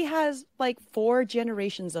he has, like, 4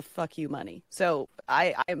 generations of fuck you money. So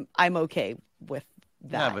I'm okay with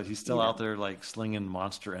that. Yeah, but he's still out there, like, slinging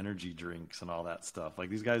Monster Energy drinks and all that stuff. Like,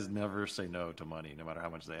 these guys never say no to money, no matter how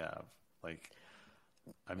much they have. Like,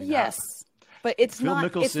 I mean, yes, but it's Phil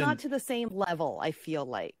not. Mickelson, it's not to the same level. I feel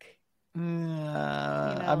like.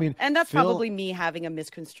 I mean, and that's Phil, probably me having a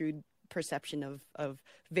misconstrued perception of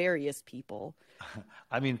various people.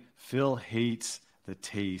 I mean, Phil hates the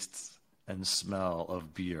tastes and smell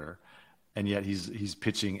of beer, and yet he's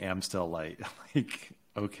pitching Amstel Light. Like,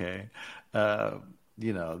 okay,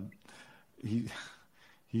 you know, he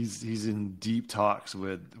he's in deep talks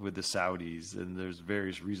with the Saudis, and there's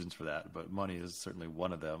various reasons for that, but money is certainly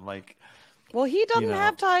one of them. Like, Well, he doesn't you know,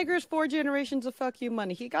 have Tiger's 4 generations of fuck you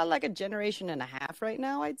money. He got like a generation and a half right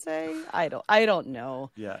now, I'd say. I don't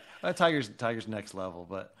know. yeah, Tiger's next level,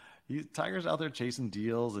 but Tiger's out there chasing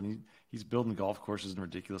deals, and he's building golf courses in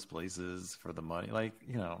ridiculous places for the money. Like,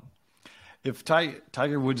 you know, if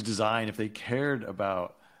Tiger Woods design, if they cared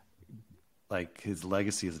about like his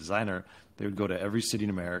legacy as a designer, they would go to every city in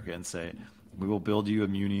America and say, "We will build you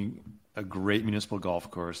a great municipal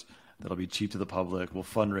golf course that'll be cheap to the public. We'll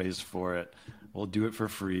fundraise for it. We'll do it for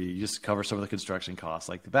free. You just cover some of the construction costs."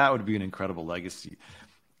 Like, that would be an incredible legacy.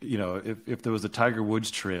 You know, if there was a Tiger Woods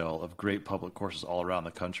trail of great public courses all around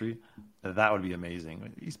the country, that would be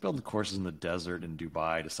amazing. He's building courses in the desert in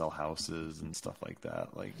Dubai to sell houses and stuff like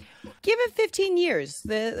that. Like, Give it 15 years.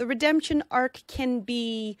 The redemption arc can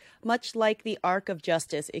be much like the arc of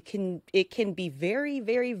justice. It can be very,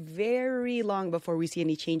 very, very long before we see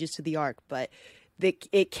any changes to the arc, but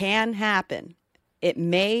it can happen. It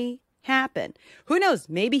may happen. Who knows?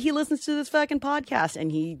 Maybe he listens to this fucking podcast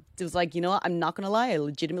and he was like, you know what? I'm not going to lie. I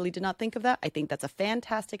legitimately did not think of that. I think that's a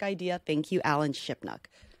fantastic idea. Thank you, Alan Shipnuck.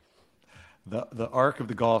 the arc of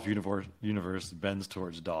the golf universe bends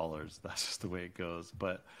towards dollars. That's just the way it goes.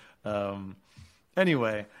 But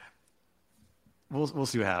anyway, we'll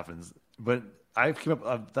see what happens. But I came up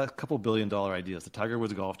with that couple $1 billion ideas: the Tiger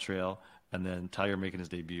Woods golf trail, and then Tiger making his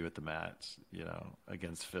debut at the match, you know,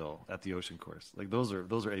 against Phil at the Ocean Course. Like, those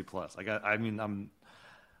are A plus. Like, I mean, I'm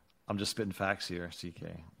just spitting facts here, CK.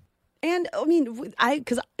 And I mean,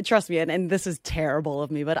 because trust me, and this is terrible of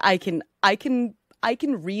me, but I can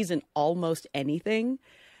reason almost anything.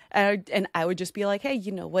 And I would just be like, hey,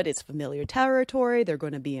 you know what? It's familiar territory. They're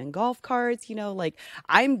going to be in golf carts, you know, like,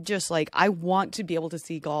 I'm just like, I want to be able to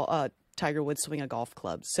see Tiger Woods swing a golf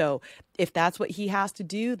club. So if that's what he has to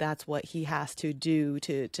do, that's what he has to do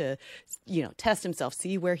to you know, test himself,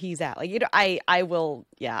 see where he's at. Like, you know, I will,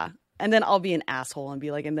 yeah. And then I'll be an asshole and be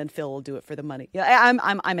like, and then Phil will do it for the money. Yeah,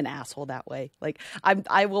 I'm an asshole that way. Like,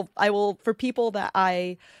 I will for people that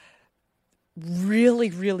I really,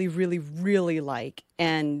 really, really, really like,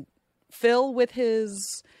 and Phil with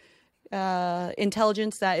his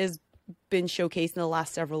intelligence that is been showcased in the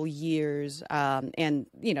last several years, and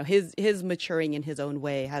you know, his maturing in his own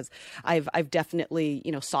way I've definitely,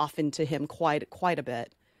 you know, softened to him quite a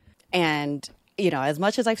bit. And you know, as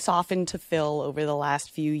much as I've softened to Phil over the last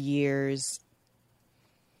few years,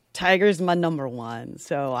 Tiger's my number one.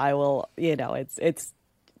 So I will, you know, it's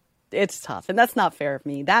tough, and that's not fair of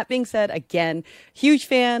me. That being said, again, huge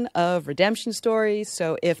fan of redemption stories.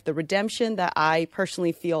 So if the redemption that I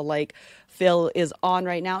personally feel like Phil is on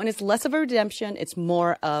right now, and it's less of a redemption, it's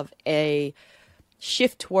more of a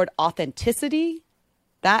shift toward authenticity,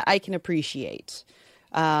 that I can appreciate.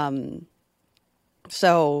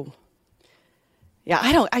 So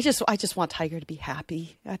yeah, I just want Tiger to be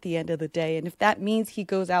happy at the end of the day. And if that means he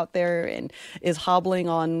goes out there and is hobbling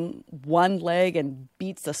on one leg and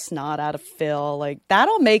beats the snot out of Phil, like,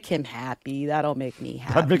 that'll make him happy. That'll make me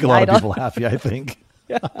happy. That'd make a lot of people happy, I think.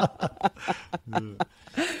 All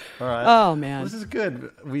right. Oh man, well, this is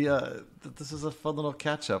good. This is a fun little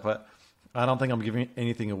catch up. I don't think I'm giving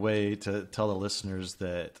anything away to tell the listeners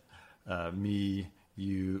that me,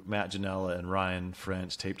 you, Matt Janella, and Ryan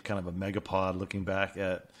French taped kind of a megapod looking back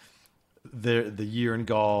at the year in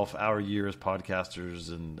golf, our year as podcasters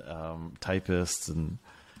and typists and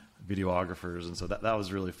videographers, and so that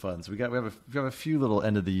was really fun. So we have a few little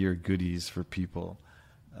end of the year goodies for people,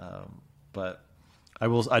 but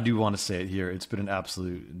I do want to say it here. It's been an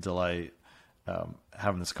absolute delight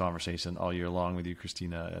having this conversation all year long with you,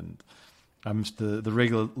 Christina, and the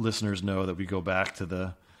regular listeners know that we go back to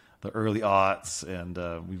the early aughts, and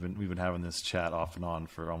we've been having this chat off and on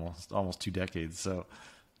for almost 2 decades. So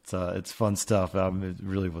it's fun stuff. It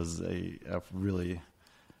really was a really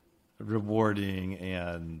rewarding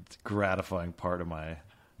and gratifying part of my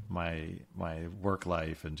work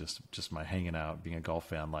life, and just my hanging out, being a golf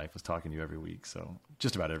fan life, was talking to you every week. So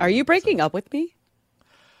just about every Are you week, breaking up with me?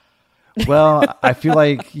 Well, I feel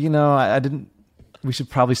like, you know, we should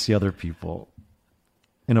probably see other people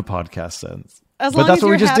in a podcast sense. As But long that's as what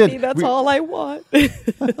we you're just happy, did. that's all I want.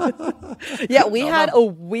 Yeah, we had a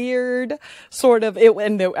weird sort of it,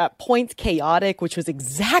 and at points chaotic, which was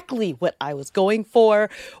exactly what I was going for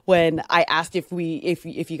when I asked if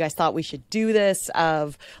you guys thought we should do this.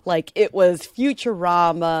 Of like it was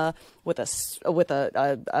Futurama with a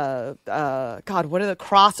God, what are the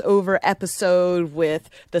crossover episode with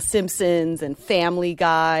The Simpsons and Family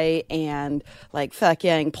Guy and like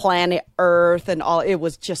fucking Planet Earth and all. It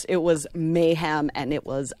was mayhem and it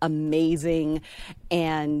was amazing.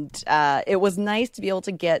 And it was nice to be able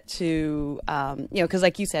to get to, because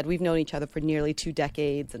like you said, we've known each other for nearly 2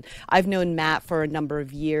 decades, and I've known Matt for a number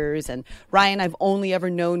of years, and Ryan I've only ever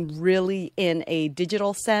known really in a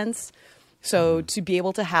digital sense. So to be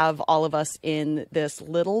able to have all of us in this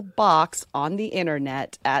little box on the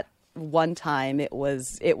internet at one time, it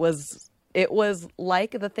was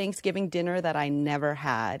like the Thanksgiving dinner that I never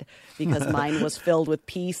had, because mine was filled with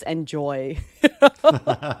peace and joy.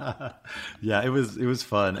 Yeah, it was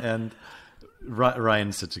fun, and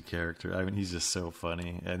Ryan's such a character. I mean, he's just so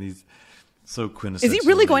funny, and he's so quintessential. Is he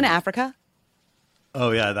really going to Africa? Oh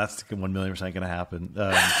yeah, that's 1,000,000% going to happen.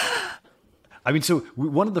 I mean, so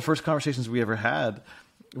one of the first conversations we ever had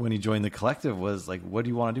when he joined the collective was like, "What do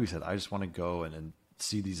you want to do?" He said, "I just want to go and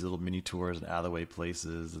see these little mini tours and out of the way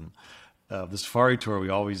places." And the safari tour we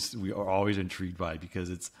are always intrigued by,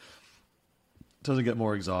 because it doesn't get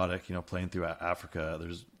more exotic. You know, playing through Africa,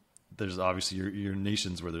 there's obviously your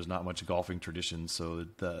nations where there's not much golfing tradition, so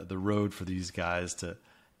the road for these guys to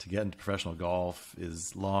get into professional golf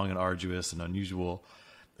is long and arduous and unusual.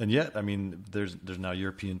 And yet, I mean, there's now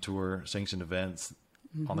European Tour sanctioned events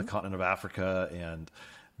on the continent of Africa, and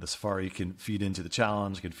the safari can feed into the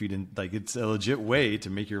challenge, can feed in, like, it's a legit way to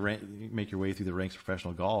make your way through the ranks of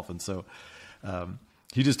professional golf. And so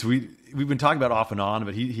he just we've been talking about off and on,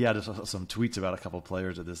 but he had some tweets about a couple of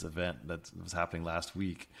players at this event that was happening last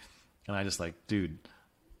week. And I just like, dude,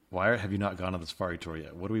 why have you not gone on the safari tour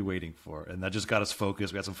yet? What are we waiting for? And that just got us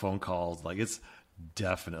focused. We had some phone calls. Like, it's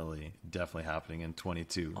definitely happening in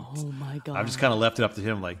 22. Oh my God. I've just kind of left it up to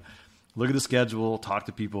him. Like, look at the schedule, talk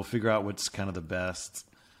to people, figure out what's kind of the best,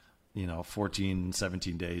 14,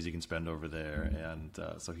 17 days you can spend over there. And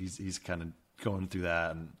so he's kind of going through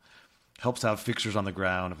that, and helps to have fixtures on the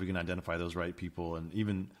ground if we can identify those right people. And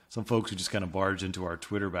even some folks who just kind of barge into our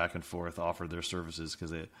Twitter back and forth offer their services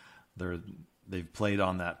because they've played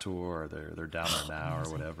on that tour, or they're down there now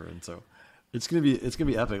or whatever. And so it's gonna be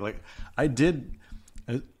epic. Like, I did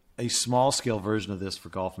a small scale version of this for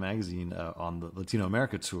Golf Magazine on the Latino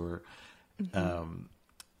America tour.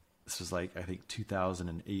 This was like, I think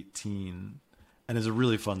 2018, and it's a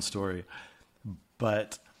really fun story,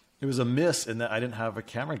 but it was a miss in that I didn't have a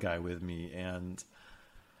camera guy with me. And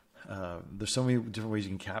there's so many different ways you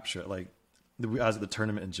can capture it. Like, I was at the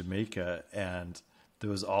tournament in Jamaica, and there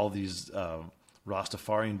was all these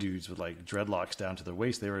Rastafarian dudes with like dreadlocks down to their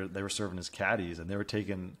waist. They were serving as caddies, and they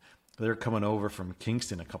were coming over from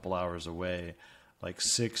Kingston, a couple hours away, like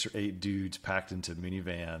 6 or 8 dudes packed into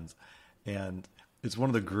minivans. And it's one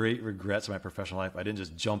of the great regrets of my professional life. I didn't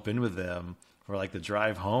just jump in with them for like the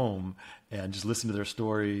drive home and just listen to their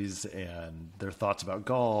stories and their thoughts about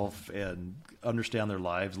golf and understand their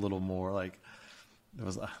lives a little more. Like, there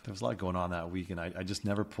was a lot going on that week, and I just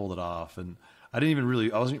never pulled it off. And I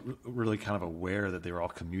wasn't really kind of aware that they were all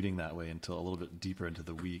commuting that way until a little bit deeper into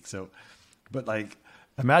the week. So, but like,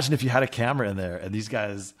 imagine if you had a camera in there, and these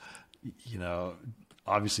guys,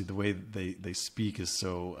 obviously the way they speak is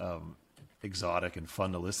so exotic and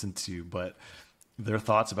fun to listen to, but their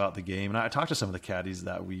thoughts about the game. And I talked to some of the caddies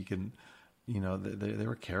that week, and they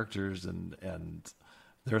were characters, and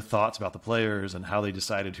their thoughts about the players and how they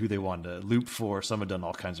decided who they wanted to loop for. Some had done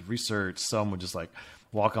all kinds of research. Some would just like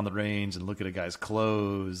walk on the range and look at a guy's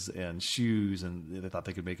clothes and shoes, and they thought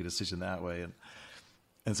they could make a decision that way.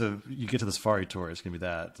 And so you get to the safari tour, it's going to be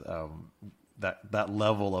that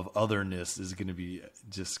level of otherness is going to be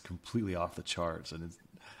just completely off the charts.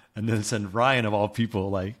 And then send Ryan, of all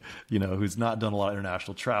people, like, who's not done a lot of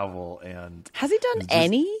international travel. And has he done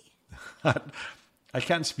any? I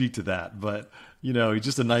can't speak to that, but he's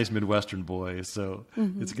just a nice Midwestern boy. So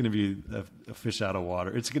it's going to be a fish out of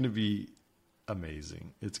water. It's going to be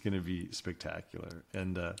amazing. It's going to be spectacular.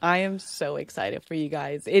 And I am so excited for you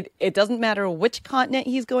guys. It doesn't matter which continent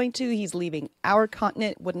he's going to. He's leaving our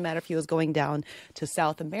continent. Wouldn't matter if he was going down to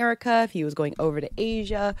South America, if he was going over to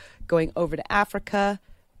Asia, going over to Africa,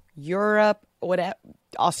 Europe,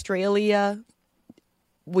 Australia.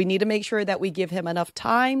 We need to make sure that we give him enough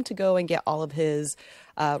time to go and get all of his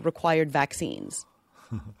required vaccines.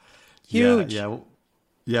 Huge. Yeah,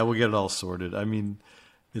 we'll get it all sorted. I mean,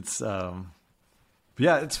 it's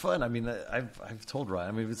Yeah, it's fun. I mean, I've told Ryan.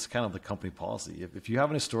 I mean, it's kind of the company policy. If you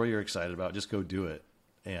have a story you're excited about, just go do it,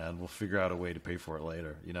 and we'll figure out a way to pay for it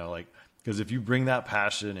later. You know, like because if you bring that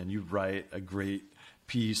passion and you write a great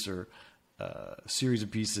piece or series of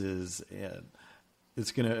pieces, and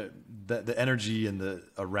it's gonna the energy and the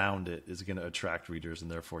around it is gonna attract readers, and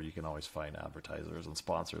therefore you can always find advertisers and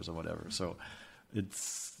sponsors and whatever. So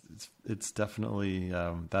it's definitely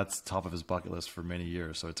that's top of his bucket list for many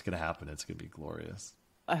years. So it's gonna happen. It's gonna be glorious.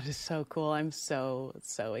 That is so cool. I'm so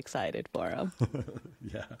excited for him.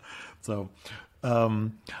 Yeah. So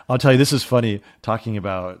I'll tell you, this is funny talking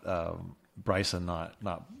about Bryson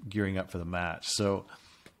not gearing up for the match. So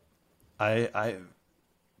I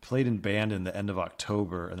played in band in the end of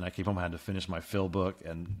October, and then I came home. I had to finish my fill book,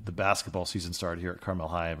 and the basketball season started here at Carmel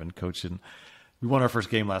High. I've been coaching. We won our first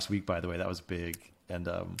game last week, by the way. That was big. And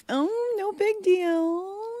oh, no big deal.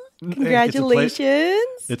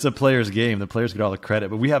 Congratulations. It's a player's game. The players get all the credit,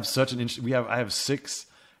 but we have such an I have 6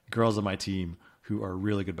 girls on my team who are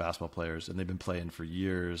really good basketball players, and they've been playing for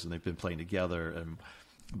years, and they've been playing together, and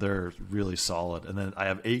they're really solid. And then I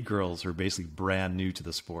have 8 girls who are basically brand new to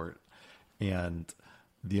the sport, and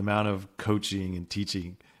the amount of coaching and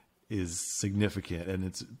teaching is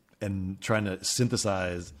significant, and trying to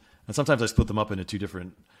synthesize. And sometimes I split them up into 2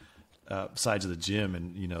 different sides of the gym,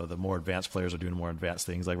 and you know, the more advanced players are doing more advanced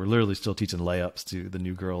things. Like we're literally still teaching layups to the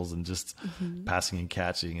new girls and just passing and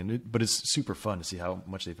catching, but it's super fun to see how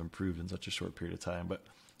much they've improved in such a short period of time. But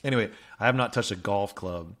anyway, I have not touched a golf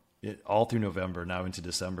club all through November, now into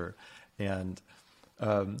December. And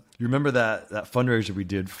you remember that fundraiser we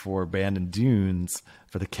did for Bandon Dunes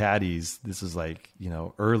for the caddies? This is like, you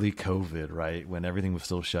know, early COVID, right? When everything was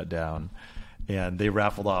still shut down. And they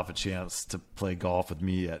raffled off a chance to play golf with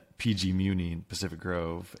me at PG Muni in Pacific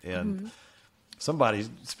Grove. And somebody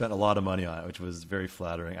spent a lot of money on it, which was very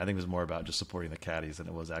flattering. I think it was more about just supporting the caddies than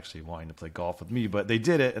it was actually wanting to play golf with me. But they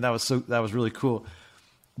did it, and that was really cool.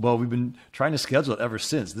 Well, we've been trying to schedule it ever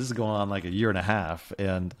since. This is going on like a year and a half.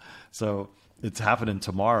 And so it's happening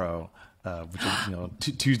tomorrow, which is, you know,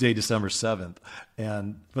 Tuesday, December 7th.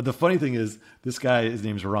 But the funny thing is, this guy, his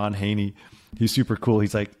name's Ron Haney. He's super cool.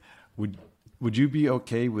 He's like, would you be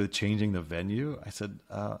okay with changing the venue? I said,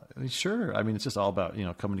 sure. I mean, it's just all about, you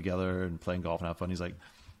know, coming together and playing golf and have fun. He's like,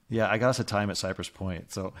 yeah, I got us a time at Cypress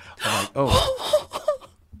Point. So I'm like, oh,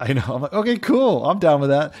 I know. I'm like, okay, cool. I'm down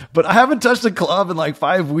with that. But I haven't touched a club in like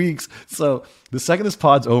 5 weeks. So the second this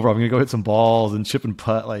pod's over, I'm going to go hit some balls and chip and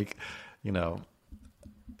putt. Like, you know,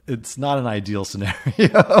 it's not an ideal scenario.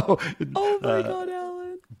 Oh my God,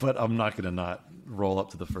 Alan. But I'm not going to not roll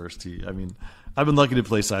up to the first tee. I mean, I've been lucky to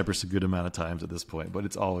play Cypress a good amount of times at this point, but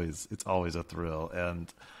it's always a thrill.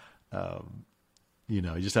 And, you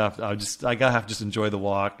know, you just have to, I gotta have to just enjoy the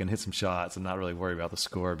walk and hit some shots and not really worry about the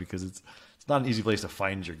score, because it's not an easy place to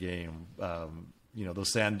find your game. You know,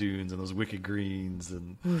 those sand dunes and those wicked greens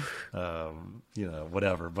and, you know,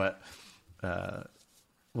 whatever, but,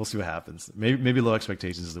 we'll see what happens. Maybe low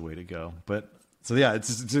expectations is the way to go. But so, yeah,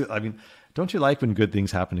 I mean, don't you like when good things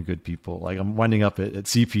happen to good people? Like I'm winding up at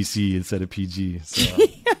CPC instead of PG. So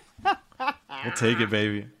we'll take it,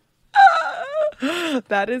 baby.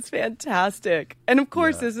 That is fantastic. And of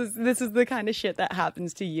course, this is the kind of shit that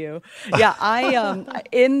happens to you. Yeah, I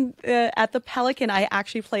at the Pelican, I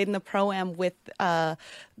actually played in the Pro-Am with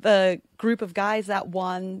the group of guys that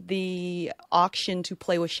won the auction to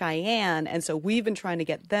play with Cheyenne, and so we've been trying to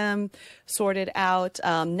get them sorted out.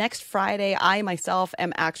 Next Friday, I myself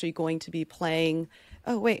am actually going to be playing.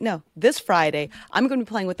 Oh wait, no. This Friday, I'm going to be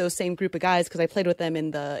playing with those same group of guys because I played with them in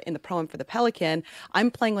the Pro-Am for the Pelican. I'm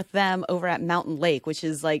playing with them over at Mountain Lake, which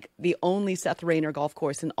is like the only Seth Rayner golf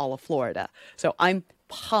course in all of Florida. So I'm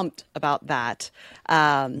pumped about that.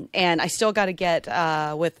 And I still got to get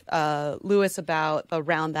with Lewis about the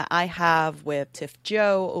round that I have with Tiff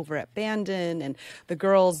Joe over at Bandon, and the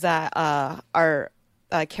girls that are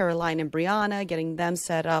Caroline and Brianna, getting them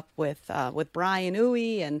set up with Brian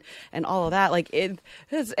Uwe and all of that. Like it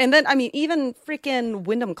is, and then I mean, even freaking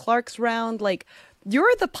Wyndham Clark's round. Like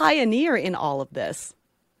you're the pioneer in all of this.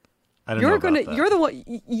 I don't know about that. You're the one.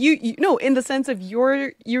 You know, in the sense of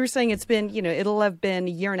you're saying it's been, you know, it'll have been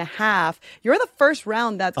a year and a half. You're the first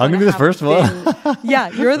round that's. I'm gonna be the first one. Yeah,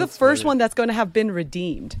 you're the first one that's going to have been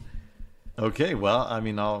redeemed. Okay, well, I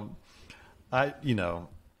mean, you know.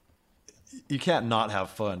 You can't not have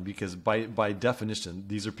fun, because by definition,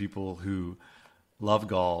 these are people who love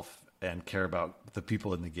golf and care about the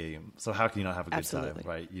people in the game. So how can you not have a good time,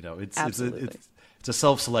 right? You know, it's a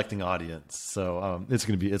self-selecting audience. So it's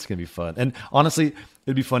gonna be fun. And honestly,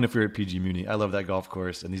 it'd be fun if we were at PG Muni. I love that golf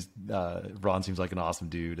course, and Ron seems like an awesome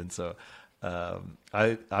dude, and so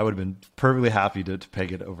I would have been perfectly happy to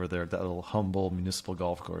peg it over there at that little humble municipal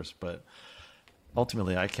golf course, but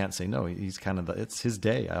ultimately I can't say no. He's kind of it's his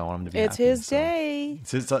day. I want him to be It's happy, his day.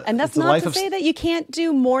 It's his, and that's not to say that you can't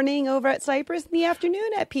do morning over at Cypress in the afternoon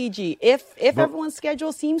at PG if everyone's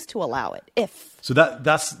schedule seems to allow it. So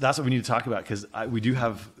that's what we need to talk about, because we do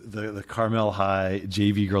have the Carmel High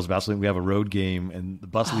JV girls basketball. We have a road game, and the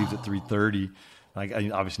bus leaves at 3:30. I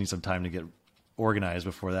obviously need some time to get organized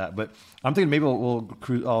before that, but I'm thinking maybe I'll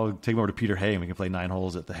take them over to Peter Hay and we can play 9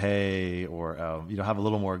 holes at the Hay, or have a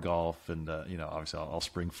little more golf, and obviously I'll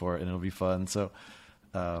spring for it and it'll be fun. So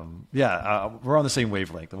we're on the same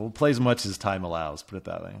wavelength. We'll play as much as time allows, put it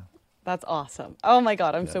that way. That's awesome. Oh my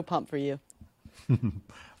God, I'm so pumped for you.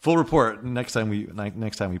 Full report next time we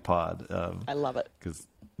pod. I love it, because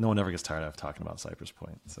no one ever gets tired of talking about Cypress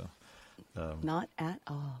Point. So not at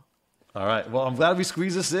all. All right. Well, I'm glad we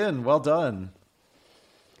squeezed this in. Well done.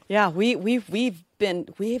 Yeah, we've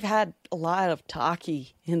had a lot of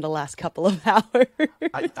talkie in the last couple of hours.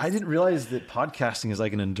 I didn't realize that podcasting is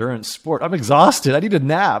like an endurance sport. I'm exhausted. I need a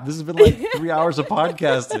nap. This has been like 3 hours of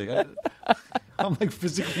podcasting. I'm like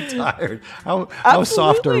physically tired. How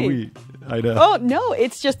soft are we? I know. Oh no,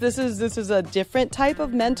 it's just this is a different type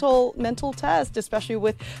of mental test, especially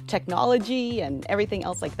with technology and everything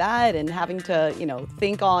else like that, and having to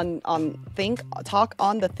talk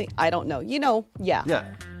on the thing. I don't know. Yeah.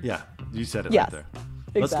 Yeah. You said it yes, right there.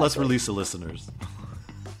 Exactly. Let's release the listeners.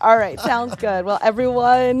 All right, sounds good. Well,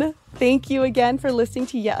 everyone, thank you again for listening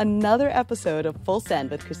to yet another episode of Full Send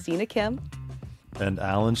with Christina Kim and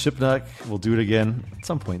Alan Shipnuck. We'll do it again at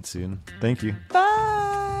some point soon. Thank you. Bye.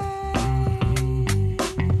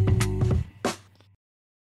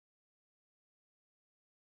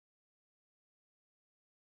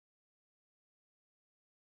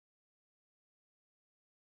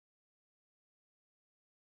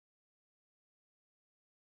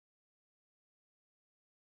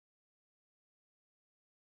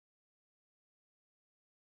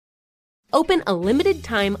 Open a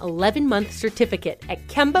limited-time 11-month certificate at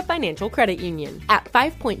Kemba Financial Credit Union. At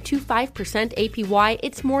 5.25% APY,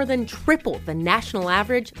 it's more than triple the national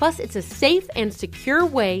average, plus it's a safe and secure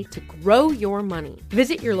way to grow your money.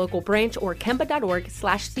 Visit your local branch or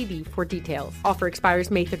kemba.org/cb for details. Offer expires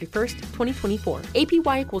May 31st, 2024.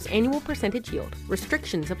 APY equals annual percentage yield.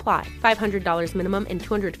 Restrictions apply. $500 minimum and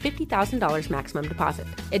 $250,000 maximum deposit.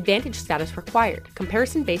 Advantage status required.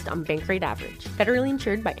 Comparison based on bank rate average. Federally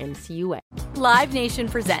insured by NCUA. Live Nation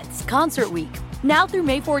presents Concert Week. Now through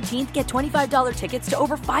May 14th, get $25 tickets to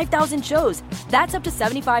over 5,000 shows. That's up to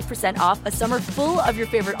 75% off a summer full of your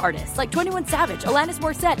favorite artists like 21 Savage, Alanis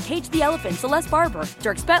Morissette, Cage the Elephant, Celeste Barber,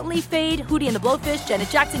 Dierks Bentley, Fade, Hootie and the Blowfish, Janet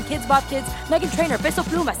Jackson, Kids Bop Kids, Meghan Trainor, Peso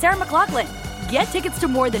Pluma, Sarah McLachlan. Get tickets to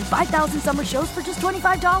more than 5,000 summer shows for just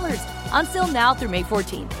 $25. Until now through May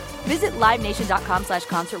 14th. Visit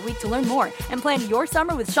livenation.com/Concert Week to learn more and plan your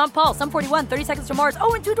summer with Sean Paul, Sum 41, 30 Seconds to Mars,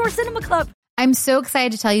 and Two Door Cinema Club. I'm so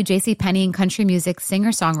excited to tell you JCPenney and country music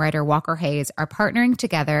singer-songwriter Walker Hayes are partnering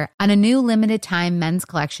together on a new limited-time men's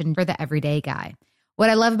collection for the everyday guy.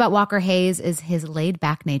 What I love about Walker Hayes is his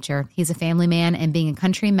laid-back nature. He's a family man, and being a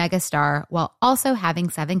country megastar while also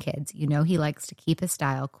having 7 kids, he likes to keep his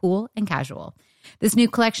style cool and casual. This new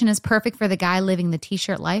collection is perfect for the guy living the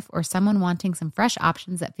t-shirt life or someone wanting some fresh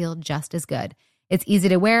options that feel just as good. It's easy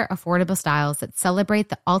to wear, affordable styles that celebrate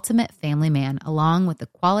the ultimate family man, along with the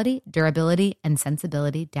quality, durability, and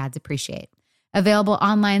sensibility dads appreciate. Available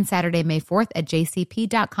online Saturday, May 4th at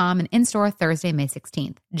jcp.com and in-store Thursday, May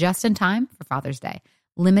 16th. Just in time for Father's Day.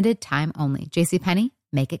 Limited time only. JCPenney,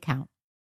 make it count.